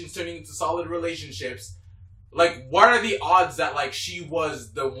situations turning into solid relationships? Like, what are the odds that like she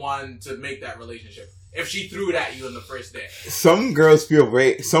was the one to make that relationship? If she threw it at you in the first day. Some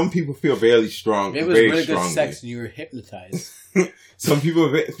people feel very strong. It was really good sex and you were hypnotized. Some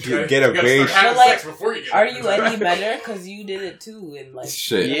people get a very sex before you get Are you any better? Because you did it too. And like,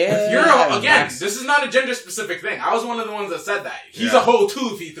 shit. Yeah. This is not a gender specific thing. I was one of the ones that said that. He's a hoe too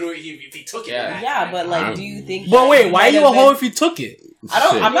if he threw it, if he took it. Yeah, but like, do you think. But wait, why are you a hoe if you took it?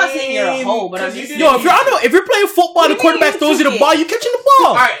 I'm not saying you're a hoe, but I'm just saying. If you're playing football and the quarterback throws you the ball, you catching the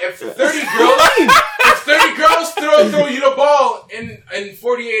ball. Alright, if 30 girls throw you the ball in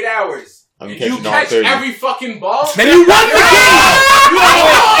 48 hours. You catch every fucking ball. Then you won the game.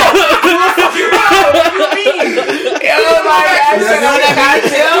 What do you mean?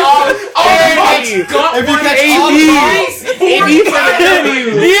 If you catch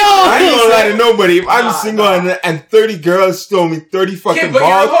I ain't gonna lie to nobody. If I'm single and 30 girls throw me 30 fucking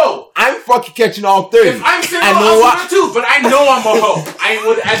balls, I'm fucking catching all 30. If I'm single, I'll too, but I know I'm a hoe. I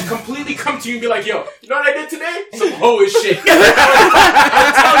would completely come to you and be like, yo, you know what I did today? Some hoe is shit.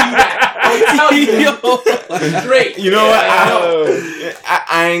 I'll tell you that. Great. You know what?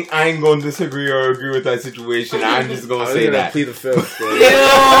 I ain't gonna disagree or agree with that situation. I'm just gonna say that. Plead the fifth.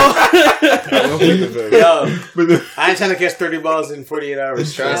 I ain't trying to catch 30 balls in 48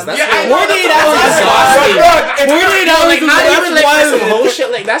 hours. Trust. 48 hours is exhausting. 48 hours like not even like some whole shit.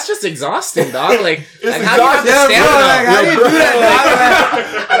 Like that's just exhausting, dog. Like how do you have the stamina? How do you do that,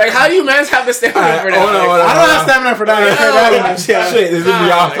 dog? Like how do you man have the stamina for that? I don't have stamina for that. Shit, this is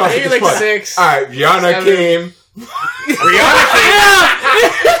y'all talking like 6. Alright, Rihanna came.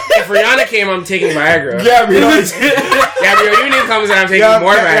 If Rihanna came, I'm taking Viagra. Gabrielle, you need to come and I'm taking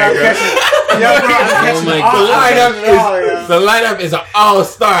more Viagra. The lineup is an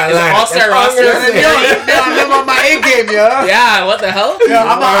all-star lineup. All-star roster. I'm on my A game, yo. Yeah, what the hell?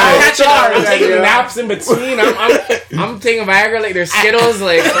 I'm catching up. I'm taking naps in between. I'm taking Viagra like they're Skittles.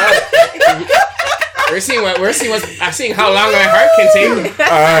 Like we're seeing I'm seeing how long my heart can take.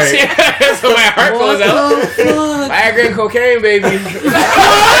 All right. So my heart goes out. Viagra and cocaine, baby. Keep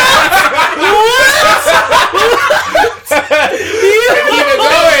it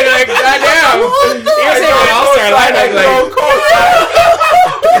going, like goddamn. You're saying an all-star lineup, like.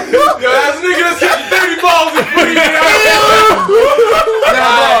 Yo, that's nigga that's hitting 30 balls in 48 hours.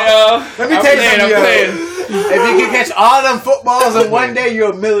 Let me tell you something. If you can catch all them footballs in one day,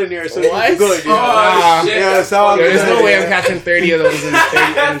 you're a millionaire. So you're good. Oh, shit. Yeah, it's all There's good. no way I'm catching 30 of those in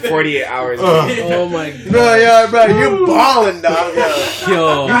 48 hours. Oh my god. Bro, you're balling, dog.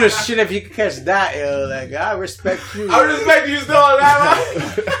 Yo. You the shit if you can catch that, yo. Like, I respect you. I respect you still on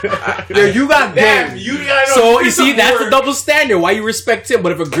that, man. Yo, you got Damn, game. you gotta know. So you he's see, a that's the word. double standard. Why you respect him?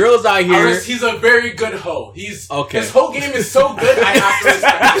 But if a girl's out here, He's a very good hoe. He's Okay. His whole game is so good. I have to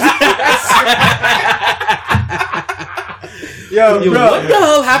respect. Yo, yo, bro. what the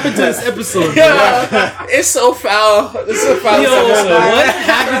hell happened to this episode? bro? It's so foul. It's so foul. Yo, this episode. what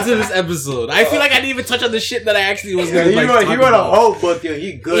happened to this episode? I feel like I didn't even touch on the shit that I actually was Yeah, going he to wrote, talk he wrote a about. whole book, yo.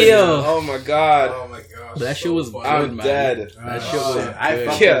 He good. Yo. Yo. Oh my god. Oh my gosh. But that shit was good, I'm man. dead. That shit was I good.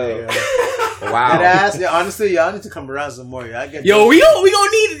 fuck Yo. with it, yo. Wow. That ass, yeah, honestly, y'all need to come around some more. Y'all get Yo, we gonna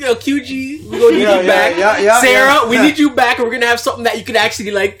need yo QG. We gonna need Yeah, you back, yeah, Sarah. yeah. We need you back, and we're gonna have something that you can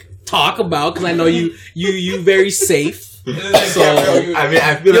actually like talk about because I know you very safe. So I mean,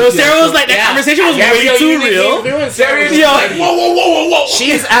 I feel yo, like Sarah was like that conversation was way too real. Sarah's Yo. like, whoa.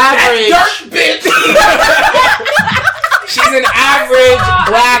 She's average. Dirt, bitch. She's an average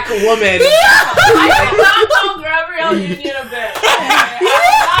black woman. I did not call Gabrielle Union a bitch. I did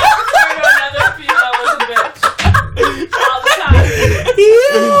not refer to another female as a bitch. All the time.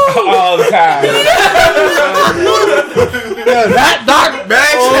 All the time. Yo, that dark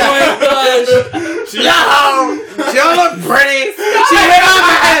bitch. Oh my gosh. Yo, she don't look pretty. She with my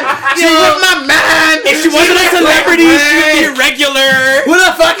man. She with my man. If she wasn't a celebrity, she would be a regular. Who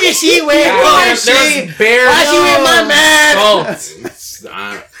the fuck is she with? Why There's bare Why she with my man?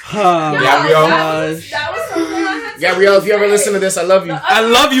 Gabrielle. That was something I had to Gabrielle, if you ever say. listen to this, I love you. I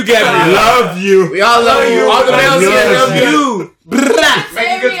love you, Gabrielle. I love you. We all love you. All the males here love you. Make it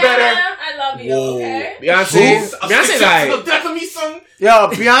gets better. I love you, okay? Beyonce. Beyonce To died. the death of me, son. Yo,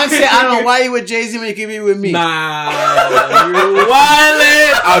 Beyonce, I don't know why you with Jay-Z when you can be with me. Nah, you're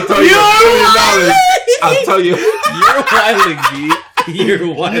wildin'. I'll tell you $1 million. I'll tell you. You're wildin', B. You're The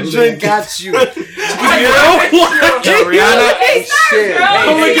wildin'. drink got you. You're wildin'. Rihanna, shit.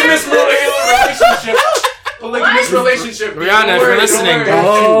 Polygamous relationship. Polygamous relationship. Rihanna, if you're listening,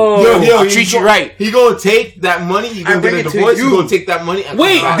 Oh. I'll treat you right. He gonna take that money. You I gonna bring get a it to divorce. you. You gonna take that money. And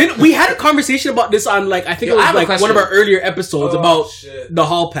Wait, come back. didn't we had a conversation about this on like I think Yo, it I was have a like one of our question. earlier episodes about shit. the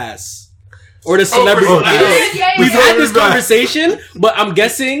hall pass or the celebrity oh, pass. yeah. We've had this Right. conversation, but I'm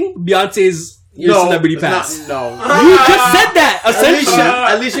guessing Beyonce's your celebrity pass. No. You just said that essentially.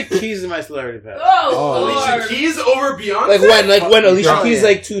 Alicia Keys is my celebrity pass. Oh, Alicia Lord. Keys over Beyonce. Like when Alicia Yeah. Keys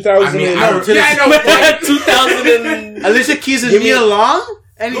like 2000. I mean, and- I don't- Yeah, I know. 2000 and Alicia Keys is Give me- Nia Long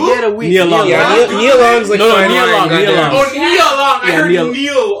any day of the week. Nia Long. Yeah, Neil Long's like No, fine Neil wine, Long, Neil goddamn. Long. Oh, Neil Long. I Yeah, heard Neil-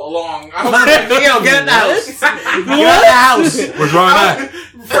 Neil Long. I was Man, like, yo, get out the house. Get out the house. What's wrong with that?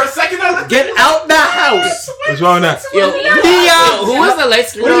 for a second, I was like, Get out the house. What's wrong with that? Yo, Nia. who was the light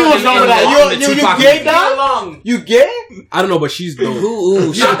skin? What do you want wrong with that? You gay, Neil dog? Long. You gay? I don't know, but she's dope.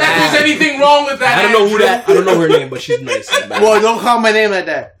 Ooh, Not that there's anything wrong with that. I don't know who Andrew. that. I don't know her name, but she's nice. Well, don't call my name like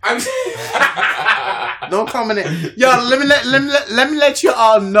that. I'm Don't call my name. Yo, let me let you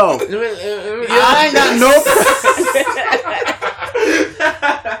all know. I ain't got no.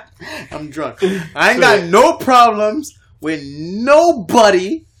 I'm drunk. I ain't got no problems with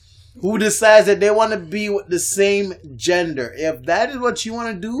nobody who decides that they want to be with the same gender. If that is what you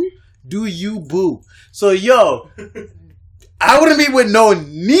want to do you, boo. So, yo, I wouldn't be with no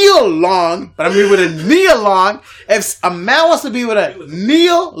Neil Long, but I'm be with a Neil Long. If a man wants to be with a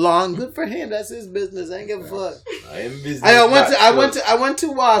Neil Long, good for him. That's his business. I ain't give a fuck. I am business. I went to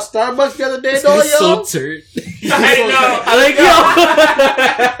Starbucks the other day, though, yo. so turd. I know. I like yo.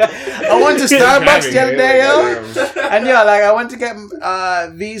 I went to Starbucks the other day, yo. And yo, like I went to get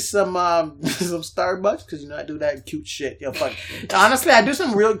V some Starbucks because you know I do that cute shit. Yo, fuck. Honestly, I do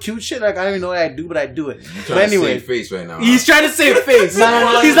some real cute shit. Like I don't even know what I do, but I do it. But anyway, face right now. He's trying to save face.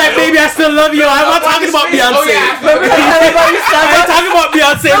 He's like, baby, I still love you. I'm not talking about Beyonce. Oh, yeah. I'm not talking about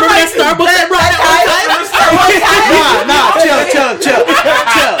Beyonce. Remember that Starbucks that brought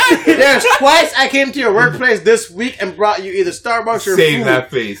chill. There's twice I came to your workplace this week and brought you either Starbucks or Save food.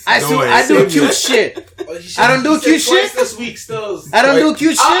 that face. I do cute shit. I don't do cute shit. This week still. I don't do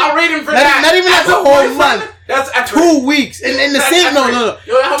cute shit. I'll rate him for Not- that. not even As that's a whole month. That's effort. 2 weeks in the That's same effort. no.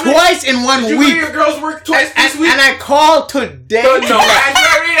 Yo, how many- Twice in 1 Did you week. go to your girls' work twice this week? And I called today. No, Andrew,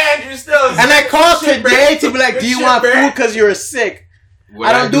 I read Andrew still. And I called Shit, today bro. to be like, do you Shit, want bro. food because you're sick?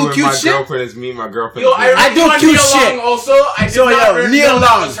 What I don't do with cute my shit. girlfriend is me. My girlfriend. Yo, is me. I do want cute Nia shit. Long also, I did So, not yo, know Nia that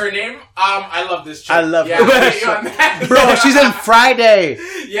Long. was her name. I love this chick. I love yeah, her. okay, you on that? Bro, she's in Friday.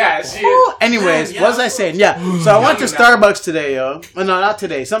 Yeah, she Ooh, is. anyways, Yeah, what was I saying? Yeah, so I went to Yeah. Starbucks today, yo. No, not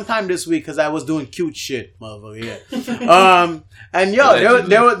today. Sometime this week because I was doing cute shit, motherfucker. Yeah. And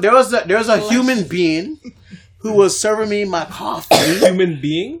yo, there was a human being who was serving me my coffee. Human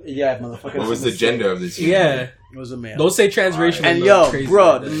being? Yeah, motherfucker. What was the gender of this? Yeah. It was a male. Don't say transracial. And no, yo, crazy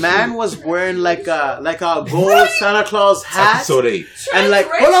bro, like the that. man was wearing like a gold Santa Claus hat, Episode 8. and like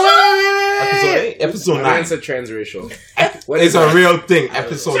hold on, wait. Episode My 9. man said transracial. It's a real thing.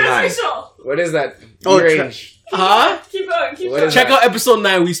 Episode 9. Transracial. What is that? Oh, range. Huh? Keep going. Keep What going. is Check out episode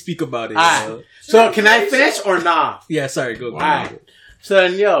 9. We speak about it. Alright. yo. So can I finish or not? Yeah, sorry. Go. Alright. So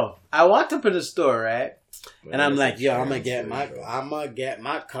then, yo, I walked up in the store, right? And I'm like, yo, I'm gonna get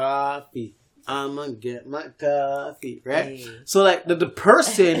my coffee. Right? So like the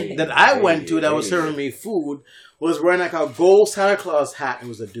person that I went to that was serving me food was wearing like a gold Santa Claus hat. It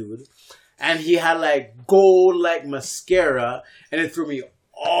was a dude. And he had like gold like mascara, and it threw me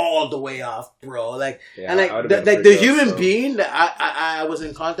all the way off, bro. Like, Yeah, and I like would've the, been like the freaked out, human so. being that I was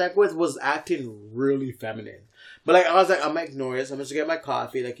in contact with was acting really feminine. But like I was like, I'm gonna ignore this. I'm just gonna get my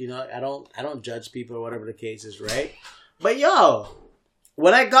coffee. Like, you know, I don't judge people or whatever the case is, right? But yo,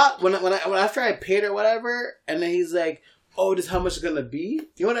 when after I paid or whatever, and then he's like, "Oh, this is how much it's gonna be."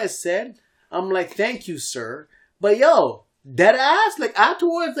 You know what I said? I'm like, "Thank you, sir." But yo, dead ass. Like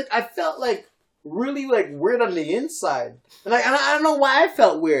afterwards, like I felt like really like weird on the inside, and like I don't know why I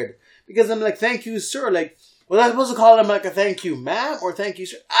felt weird because I'm like, "Thank you, sir." Like, was I supposed to call him like a "thank you, ma'am" or "thank you,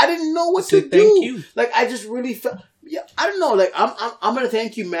 sir"? I didn't know what to do. Thank you. Like I just really felt. Yeah, I don't know. Like I'm gonna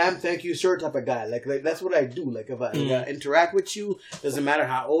thank you, ma'am, thank you, sir, type of guy. Like that's what I do. Like if I interact with you, doesn't matter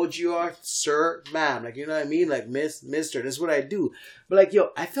how old you are, sir, ma'am. Like you know what I mean. Like mister. That's what I do. But like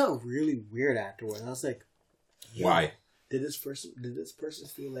yo, I felt really weird afterwards. I was like, yo, Why? Did this person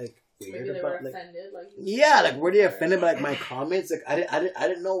feel like weird Maybe they about were like? offended. Like Yeah, like were they offended by like my comments? Like I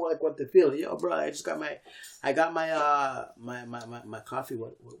didn't know like what to feel. Yo, bro, I got my coffee.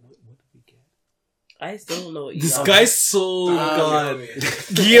 What did we get? I still don't know what you This got. guy's so god.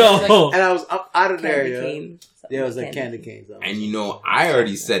 Yo. And I was up out of there, Candy yo. cane. Yeah, it was like candy canes. And you know, I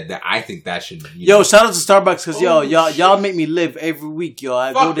already said that I think that should. Yo, shout out to Starbucks because y'all make me live every week, yo.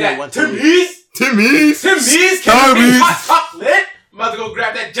 I go Fuck there that. once a week. Timmy's. Can you be hot lit? I'm about to go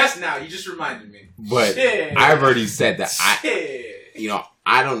grab that just now. You just reminded me. But Shit. I've already said that Shit. you know,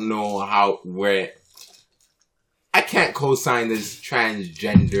 I don't know where. I can't co-sign this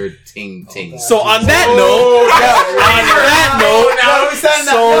transgender thing. So on that note,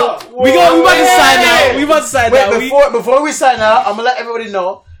 we about to sign out. We about to sign out. Wait, before we sign out, I'm gonna let everybody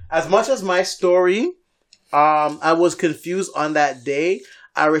know. As much as my story, I was confused on that day.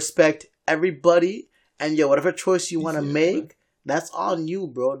 I respect everybody, and yo, whatever choice you want to make, that's on you,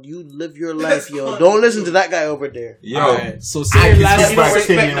 bro. You live your life, yo. Don't listen to that guy over there. Yo, Alright, so say your last my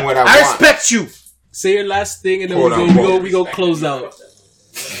opinion what I I want. respect you. say your last thing, and then Hold on, we go close out.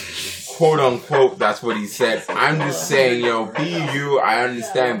 Quote unquote, that's what he said. I'm just saying, yo, be you. I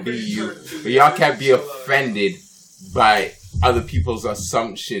understand, be you. But y'all can't be offended by other people's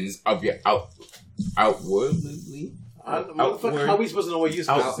assumptions of your outwardly. How are we supposed to know what you're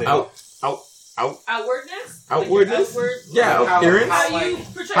supposed to say? outwardness. Outwardness? Outward. Yeah, appearance.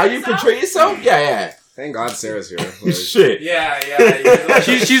 How you portray yourself? Yeah. Thank God Sarah's here. Shit. Yeah.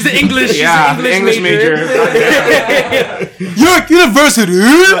 She's the English. She's Yeah, the English major. York University.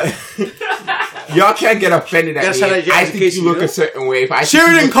 Y'all can't get offended at That's me. how they get I think you education, look you know? a certain way. If I think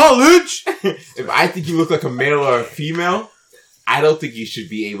Sheridan you look- College. if I think you look like a male or a female, I don't think you should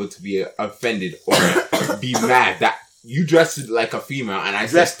be able to be offended or be mad that you dressed like a female and I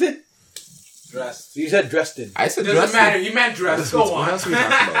said Dressed it? Dressed. You said dressed it. I said Doesn't dressed. matter. You meant dressed. Go on.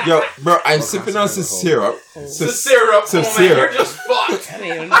 Yo, bro, I'm sipping on some syrup. The syrup. Some Oh man, syrup. you're just fucked. I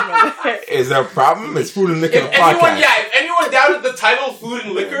didn't even know. Is there a problem? It's food and liquor If anyone, podcast. if anyone doubted the title "Food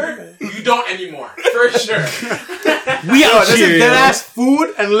and Liquor," you don't anymore, for sure. We out This here. is dead ass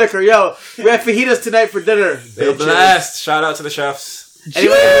food and liquor. Yo, we have fajitas tonight for dinner. They're blessed. Shout out to the chefs.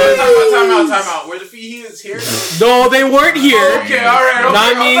 Anyway, Time out. Were the fajitas here? No, they weren't here. Okay, all right. Okay, Know what I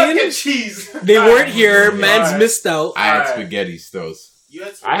I was mean? getting cheese. They weren't here. Man's Alright. missed out. I had Alright. spaghetti stoves. You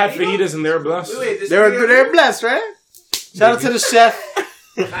had I had spaghetti? fajitas and they were blessed. Wait, this they're blessed, right? Shout out to the chef.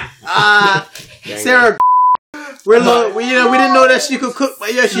 Sarah. We didn't know that she could cook,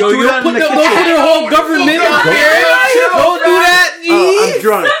 but yeah, she threw that in the kitchen. Don't put her whole government out there. Don't do that, G. I'm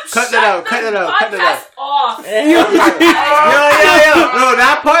drunk. Cut that out. Podcast off. Yo. No,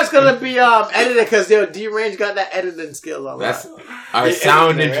 that part's gonna be edited because D-Range got that editing skill on That's that. our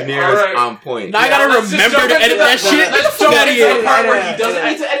sound engineer is on point. Now I gotta remember to edit that shit. Let's jump into the part where he doesn't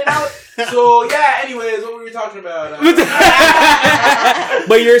need to edit out. So yeah, anyways, what were we talking about?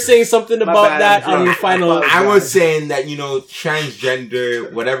 But you're saying something about bad, that I'm on your drunk. final. I was saying that,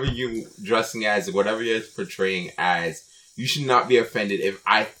 transgender, whatever you dressing as, whatever you're portraying as, you should not be offended if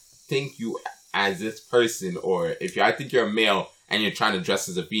I think you as this person, or if I think you're a male and you're trying to dress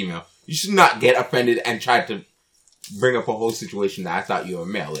as a female. You should not get offended and try to bring up a whole situation that I thought you were a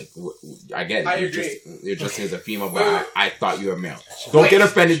male. Like, I get it. I agree. You're dressing as a female, but I thought you were a male. Don't get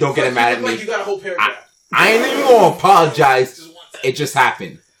offended. Don't get mad at me. You got a whole paragraph. I ain't even gonna apologize. It just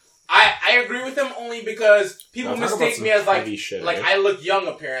happened. I agree with him only because people mistake me as like I look young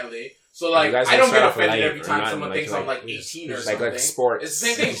apparently. So like I don't get offended every time someone thinks I'm like 18 or something. Like sports. It's the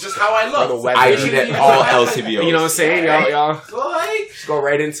same thing. It's just how I look. I eat at all LCBOs. You know what I'm saying, y'all? So like, Just go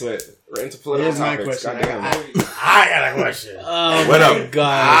right into it. Right into political Here's my topics. question. Goddamn. I got a question. Oh What my up?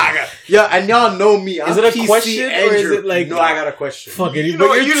 god! Yeah, and y'all know me. I'm Is it a PC question or is Andrew. it like- No, I got a question. Fuck it, You know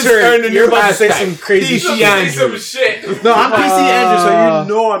what? your You just turn. earned a You're new about to say hashtag. some crazy PC shit. Andrew. some shit. No, I'm PC Andrew, so you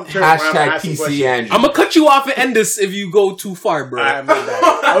know I'm turning around and Hashtag asking PC questions. Andrew. I'm gonna cut you off and end this if you go too far, bro. Alright, my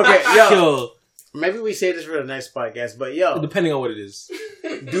bad. Okay, yo. Yo, Maybe we say this for the next podcast, but yo, depending on what it is.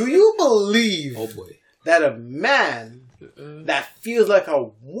 do you believe Oh boy. that a man that feels like a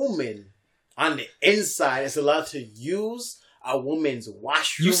woman on the inside is allowed to use a woman's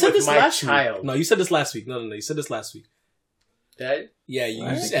washroom You said with this my last child? week. No, you said this last week. No. You said this last week. Did Yeah, you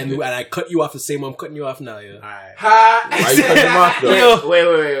Right. and I cut you off the same way I'm cutting you off now. Yeah. Alright. Ha! Why you cutting him off though? Yo,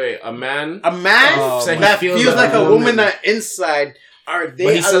 Wait. A man? A man Oh, that feels like a woman on the inside, are But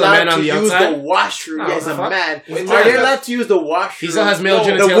they he's still a allowed man on to the use outside? the washroom No, as a fuck. man? Wait, Are they no. allowed to use the washroom? He still has male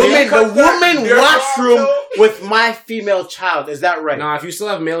the genitalia. woman You're washroom wrong, with my female child. Is that right? Nah, if you still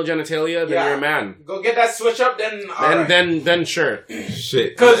have male genitalia, then Yeah. you're a man. Go get that switch up, then alright. Then sure.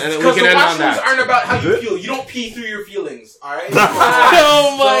 Shit. Because And then the we can end on washrooms that. aren't about how you feel. You don't pee through your feelings, alright?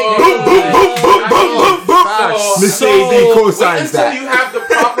 oh my Boom, boom, boom, boom, boom, boom, boom. Mr. AD Wait co-signs until that. you have the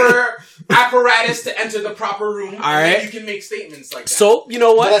proper apparatus to enter the proper room, and Alright. then you can make statements like that. So you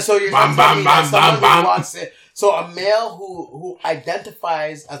know what? So you're Bam, telling me bam, that bam, someone bam, who walks in- So a male who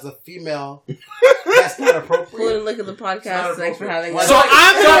identifies as a female, that's not appropriate. We'll look at the podcast. Thanks for having us. So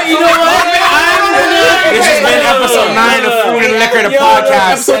I'm gonna, you know what? I'm gonna. This has been episode 9 of Food and Liquor, the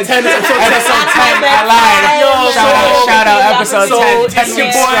podcast. Episode 10. Episode 10. I lied. Shout out episode So 10. 10 it's your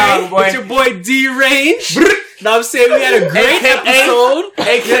weeks strong, boy. It's your boy D-Range. Now I'm saying we had a great episode.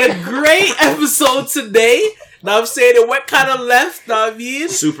 We had a great episode today. Now I'm saying it went kind of left. Now I mean,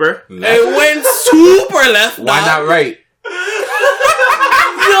 Super. it went super left. Why now. not right?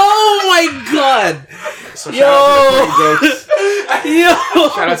 Oh my god. So shout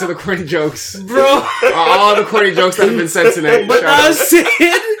out to the Yo, corny jokes. bro. All the corny jokes that have been said tonight. But Shout now I'm out. saying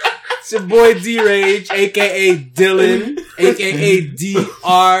it's your boy D-Rage, aka Dylan, aka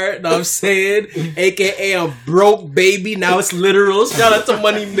DR. Know what I'm saying? Aka a broke baby. Now it's literal. Shout out to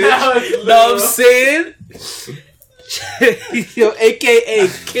Money Mitch. Know what I'm saying? Yo, aka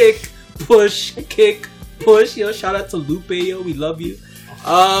kick, push. Yo, shout out to Lupe. Yo, we love you.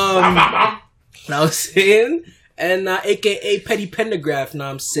 Know what I'm saying? And aka Petty Pendergraph. Know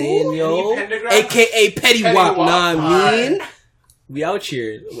what I'm saying, yo? Petty Pendergraph? Aka Petty Wop. Know what I mean? Alright. We out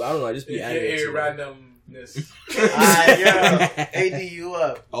here. I don't know. I just be adding it to it. randomness. AD, you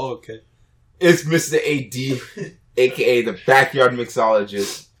up? Oh, okay. It's Mr. AD, aka the backyard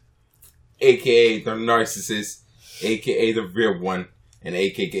mixologist, aka the narcissist, aka the real one, and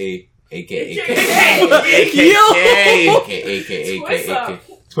aka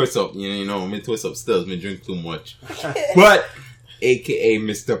twist up. You know, I'm in twist up still. Me drink too much, but aka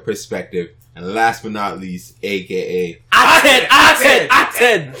Mr. Perspective, and last but not least, aka I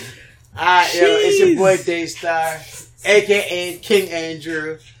said. It's your Jeez. boy Daystar, aka King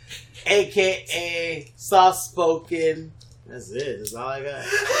Andrew, aka Soft Spoken. That's it. That's all I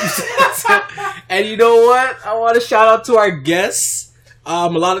got. And you know what? I want to shout out to our guests. A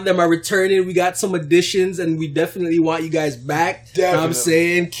lot of them are returning. We got some additions, and we definitely want you guys back. Know what I'm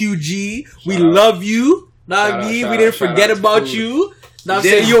saying? QG, we love you. Know what I mean? We didn't forget about you. Now I'm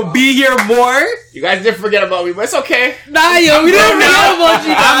saying you'll be here more. You guys did forget about me, but it's okay. Nah, yo, we didn't forget about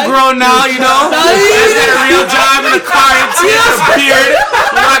you. I'm grown now, you know. I got a real job in the car and disappeared.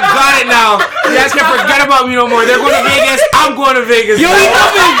 You know, I got it now. You guys can't forget about me no more. They're going to Vegas. I'm going to Vegas. Yo, he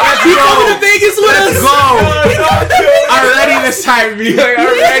coming. He coming to Vegas with us. Let's go. I'm ready this time, B. I'm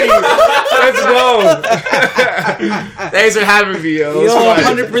ready. Let's go. Thanks for having me, yo. Yo,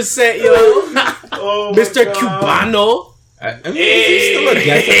 100%, yo. Mr. Cubano. I mean, is he still a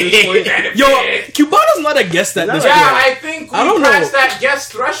guest at this point? Yo, Cubano's not a guest at this Yeah, point. I think we I don't passed know. that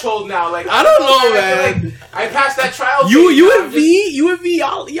guest threshold now. Like I don't know, I feel man. like I passed that trial. You phase. and V,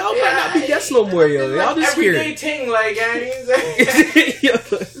 y'all might not be guests no more, yo. Y'all just everyday here. ting, like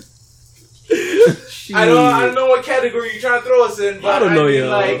I don't know what category you're trying to throw us in, but I don't know, mean, yo.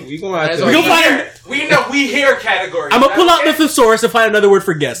 like, We gonna have to. We gonna find. we hear categories. I'm gonna pull out the Okay? thesaurus and find another word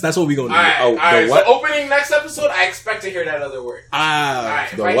for guest. That's what we gonna do. All right. what? So opening next episode, I expect to hear that other word. All right.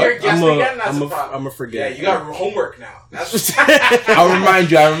 If the I what? hear guest again, that's a problem. I'm gonna forget. Yeah, you got homework now. That's I'll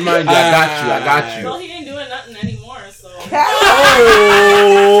remind you. I got you. Well, he ain't doing nothing anymore, so.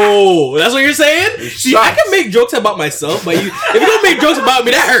 Oh, that's what you're saying? See, I can make jokes about myself, but if you don't make jokes about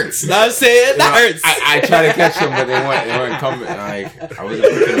me, that hurts. Know what I'm saying? That hurts. I tried to catch them, but they weren't coming. Like I wasn't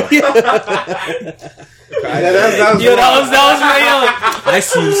quick enough. That was real. I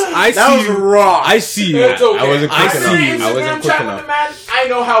see you. That was raw. I see you. It's okay. I wasn't quick see enough. you. I wasn't Instagram quick chat enough. with the man. I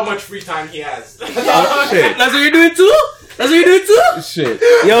know how much free time he has. Shit. That's what you're doing too? That's what you're doing too? Shit.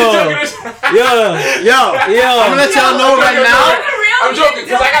 Yo. I'm gonna let y'all know right now. I'm joking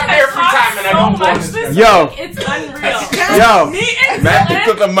because I got bare free time and I don't want to. Yo. It's unreal. Yo. Me and Man Dylan picked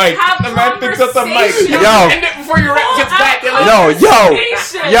up the mic. have The man picked up the mic. conversations. Yo. End it before your rep gets back.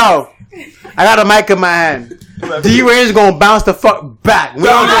 Yo. I got a mic in my hand. D-Range gonna bounce the fuck back. We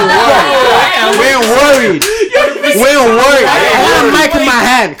ain't worried. We ain't worried. I got a mic in my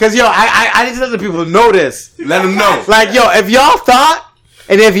hand. Cause yo, I need to let the people know this. Let them know. Like yo, if y'all thought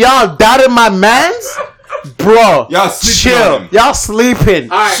and if y'all doubted my mans, bro, Y'all sleeping chill. on him. Y'all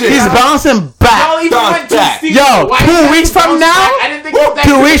sleeping. Alright. He's bouncing back. Y'all even went too Back. steep. Yo, Why 2 you weeks guys from bounce now? back? I didn't think it was that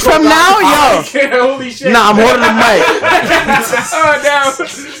 2 quick weeks to go from down. now, yo. Holy shit. Nah, I'm holding the mic. Oh,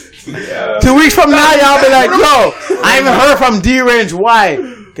 damn. 2 weeks from now, y'all be like, yo, I even heard from D-Range.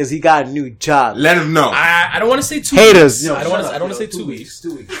 Why? Because he got a new job. Let them know. I don't want to say 2 Haters. weeks. Yo, I don't want to say 2 weeks.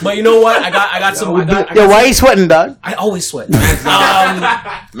 But you know what? I got some. Yo, why you sweating, dog? I always sweat. Man's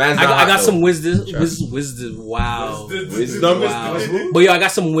I not got hot, some though. wisdom. Wow. Wisdom. Wow. But yo, I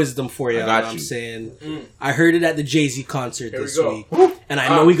got some wisdom for you. I got You know what I'm you. saying? I heard it at the Jay-Z concert this go. week. And I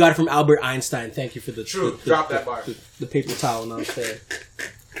know we got it from Albert Einstein. Thank you for the True. the- Drop the- that bar. the paper towel. Know what I'm saying?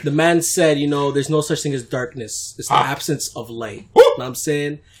 The man said, you know, there's no such thing as darkness. It's the absence of light. Know what I'm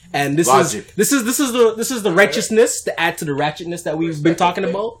saying? And this Logic. is the righteousness to add to the ratchetness that we've been talking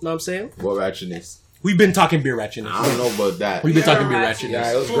about. Know what I'm saying? What ratchetness? We've been talking beer ratchetness. I don't know about that. We've been talking beer ratchetness.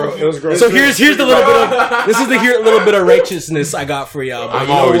 Yeah, it was gross. So here's the little bit of little bit of righteousness I got for y'all. But I'm you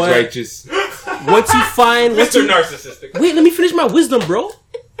know always what? righteous. Once you find Mr. Narcissistic. wait, let me finish my wisdom, bro.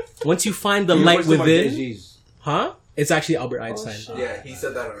 Once you find the light within, huh? It's actually Albert Einstein. Yeah, he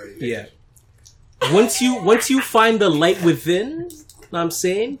said that already. Yeah. Once you find the light within, know what I'm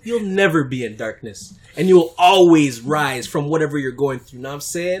saying, you'll never be in darkness, and you will always rise from whatever you're going through. Know what I'm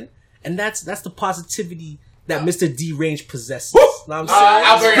saying? And that's the positivity that Mr. D Range possesses. Know what I'm saying?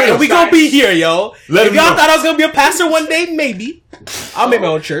 Albert And we gonna be here, yo. Let If him y'all know. thought I was gonna be a pastor one day, maybe I'll make my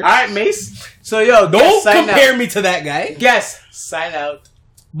own church. All right, Mace. So, yo, Don't sign compare out. me to that guy. Guess. Sign out.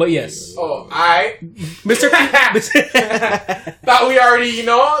 But yes, Oh, alright. Mr. Thought we already,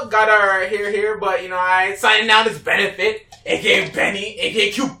 got our here, but, I signing out as Benefit, aka Benny, aka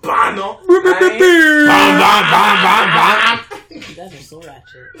Cubano. You guys are so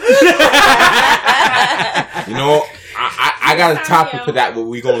ratchet. You know, I got a topic for that, but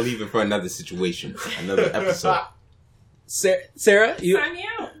we're gonna leave it for another situation, another episode. Sarah, you Sign me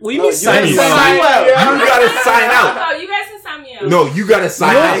out. what do you mean sign you you out. out? You gotta sign out. Oh, you guys can sign me out. No, you gotta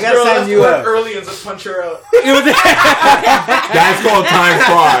sign No, out. you gotta sign you out. early and just punch her out. That's called time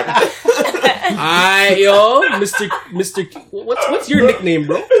fraud. Alright, yo, Mr. What's your nickname,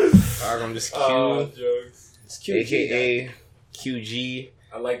 bro? I'm just Q, Jokes. aka QG,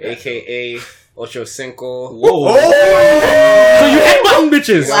 I like that. aka Ocho Cinco. Whoa. So you headbutting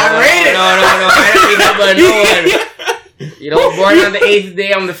bitches? No, I don't need no one. You know, born on the 8th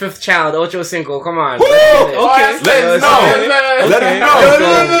day, I'm the 5th child. Ocho Cinco, come on. Let's get it. Okay. Let him know. Let him know.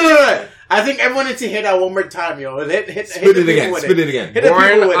 No. I think everyone needs to hear that one more time, yo. Hit Spit the it again. people with Spit it again. Hit the Born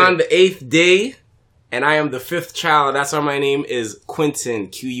people with on it. the 8th day, and I am the 5th child. That's why my name is Quentin,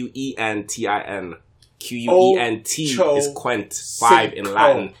 Quentin. Quent is Quent. 5 in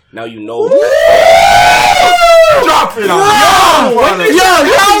Latin. Now you know. Drop it on. Y'all weren't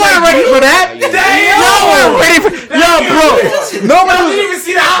ready for that. Y'all weren't ready for. Yo, bro. Nobody didn't even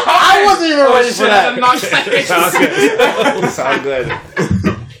see that. I wasn't even ready for that. Sound good.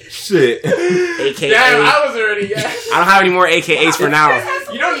 Shit. AKA. Damn, I wasn't ready yet. I don't have any more AKAs for now.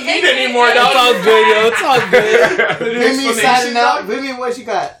 You don't need any more, though. It's all good, yo. It's all good. Vimy signing out. Vimy, what you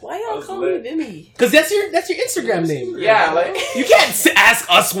got? Why y'all call me Vimy? Cause that's your Instagram name. Yeah, like. You can't ask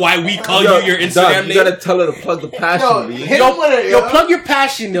us why we call you your Instagram Dog, name. you gotta tell her to plug the passion, B. Hit him with it, Yo, plug your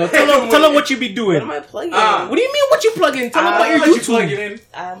passion, yo. Tell them what you be doing. What am I plugging? What do you mean? What you plug in? Tell them about your YouTube.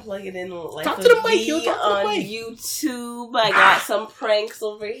 I'm plugging in like Talk to the mic, yo. Talk to the on mic. YouTube. I got some pranks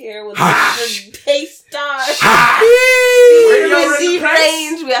over here with the Pace Stars.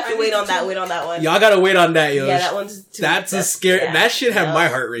 Range. We have to wait on that. Wait on that one. Y'all gotta wait on that, yo. Yeah, that one's too. That's a scary. Yeah. That shit had my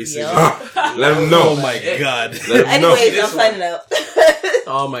heart racing. Let them know. Oh my god. Let them know. Anyways, I'm signing out.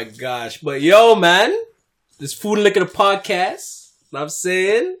 Oh my gosh. But yo, man, this Food and Liquor the podcast. Know what I'm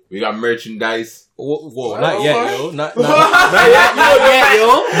saying? We got merchandise. Whoa, not yet, yo. Not yet,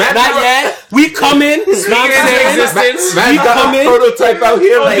 yo. Not yet. We coming. Existence. We got coming. a prototype out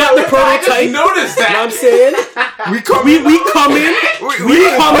here. We got the prototype. Notice that. Know what I'm saying? We coming. We coming. We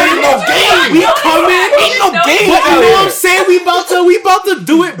coming. No game. We coming. Ain't no game. But you know what I'm saying? We about to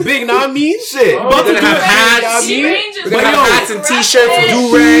do it big. Know what I mean? Shit. About to We're gonna do have it hats. big, know what I mean? We're gonna have hats and t-shirts with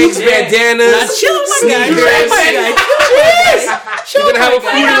do-rags, Now bandanas. chill, my guy. Chill, my guy. We're gonna have a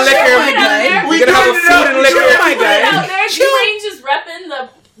food and liquor. We're gonna have a food and liquor. My guy. Range is repping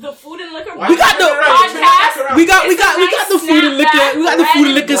the food and liquor. We got the podcast. we got the food and liquor. We got the food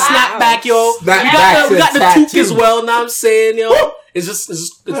and liquor snapback, yo. We Snapback got the says toque tattoo. as well. Know what I'm saying, yo? It's How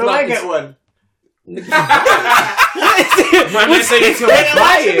do not. I get one? My man said it's gonna That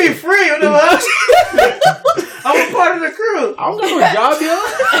buy should be it. free. What the fuck? I'm a part of the crew. I don't got no job,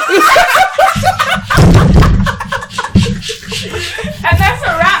 yo.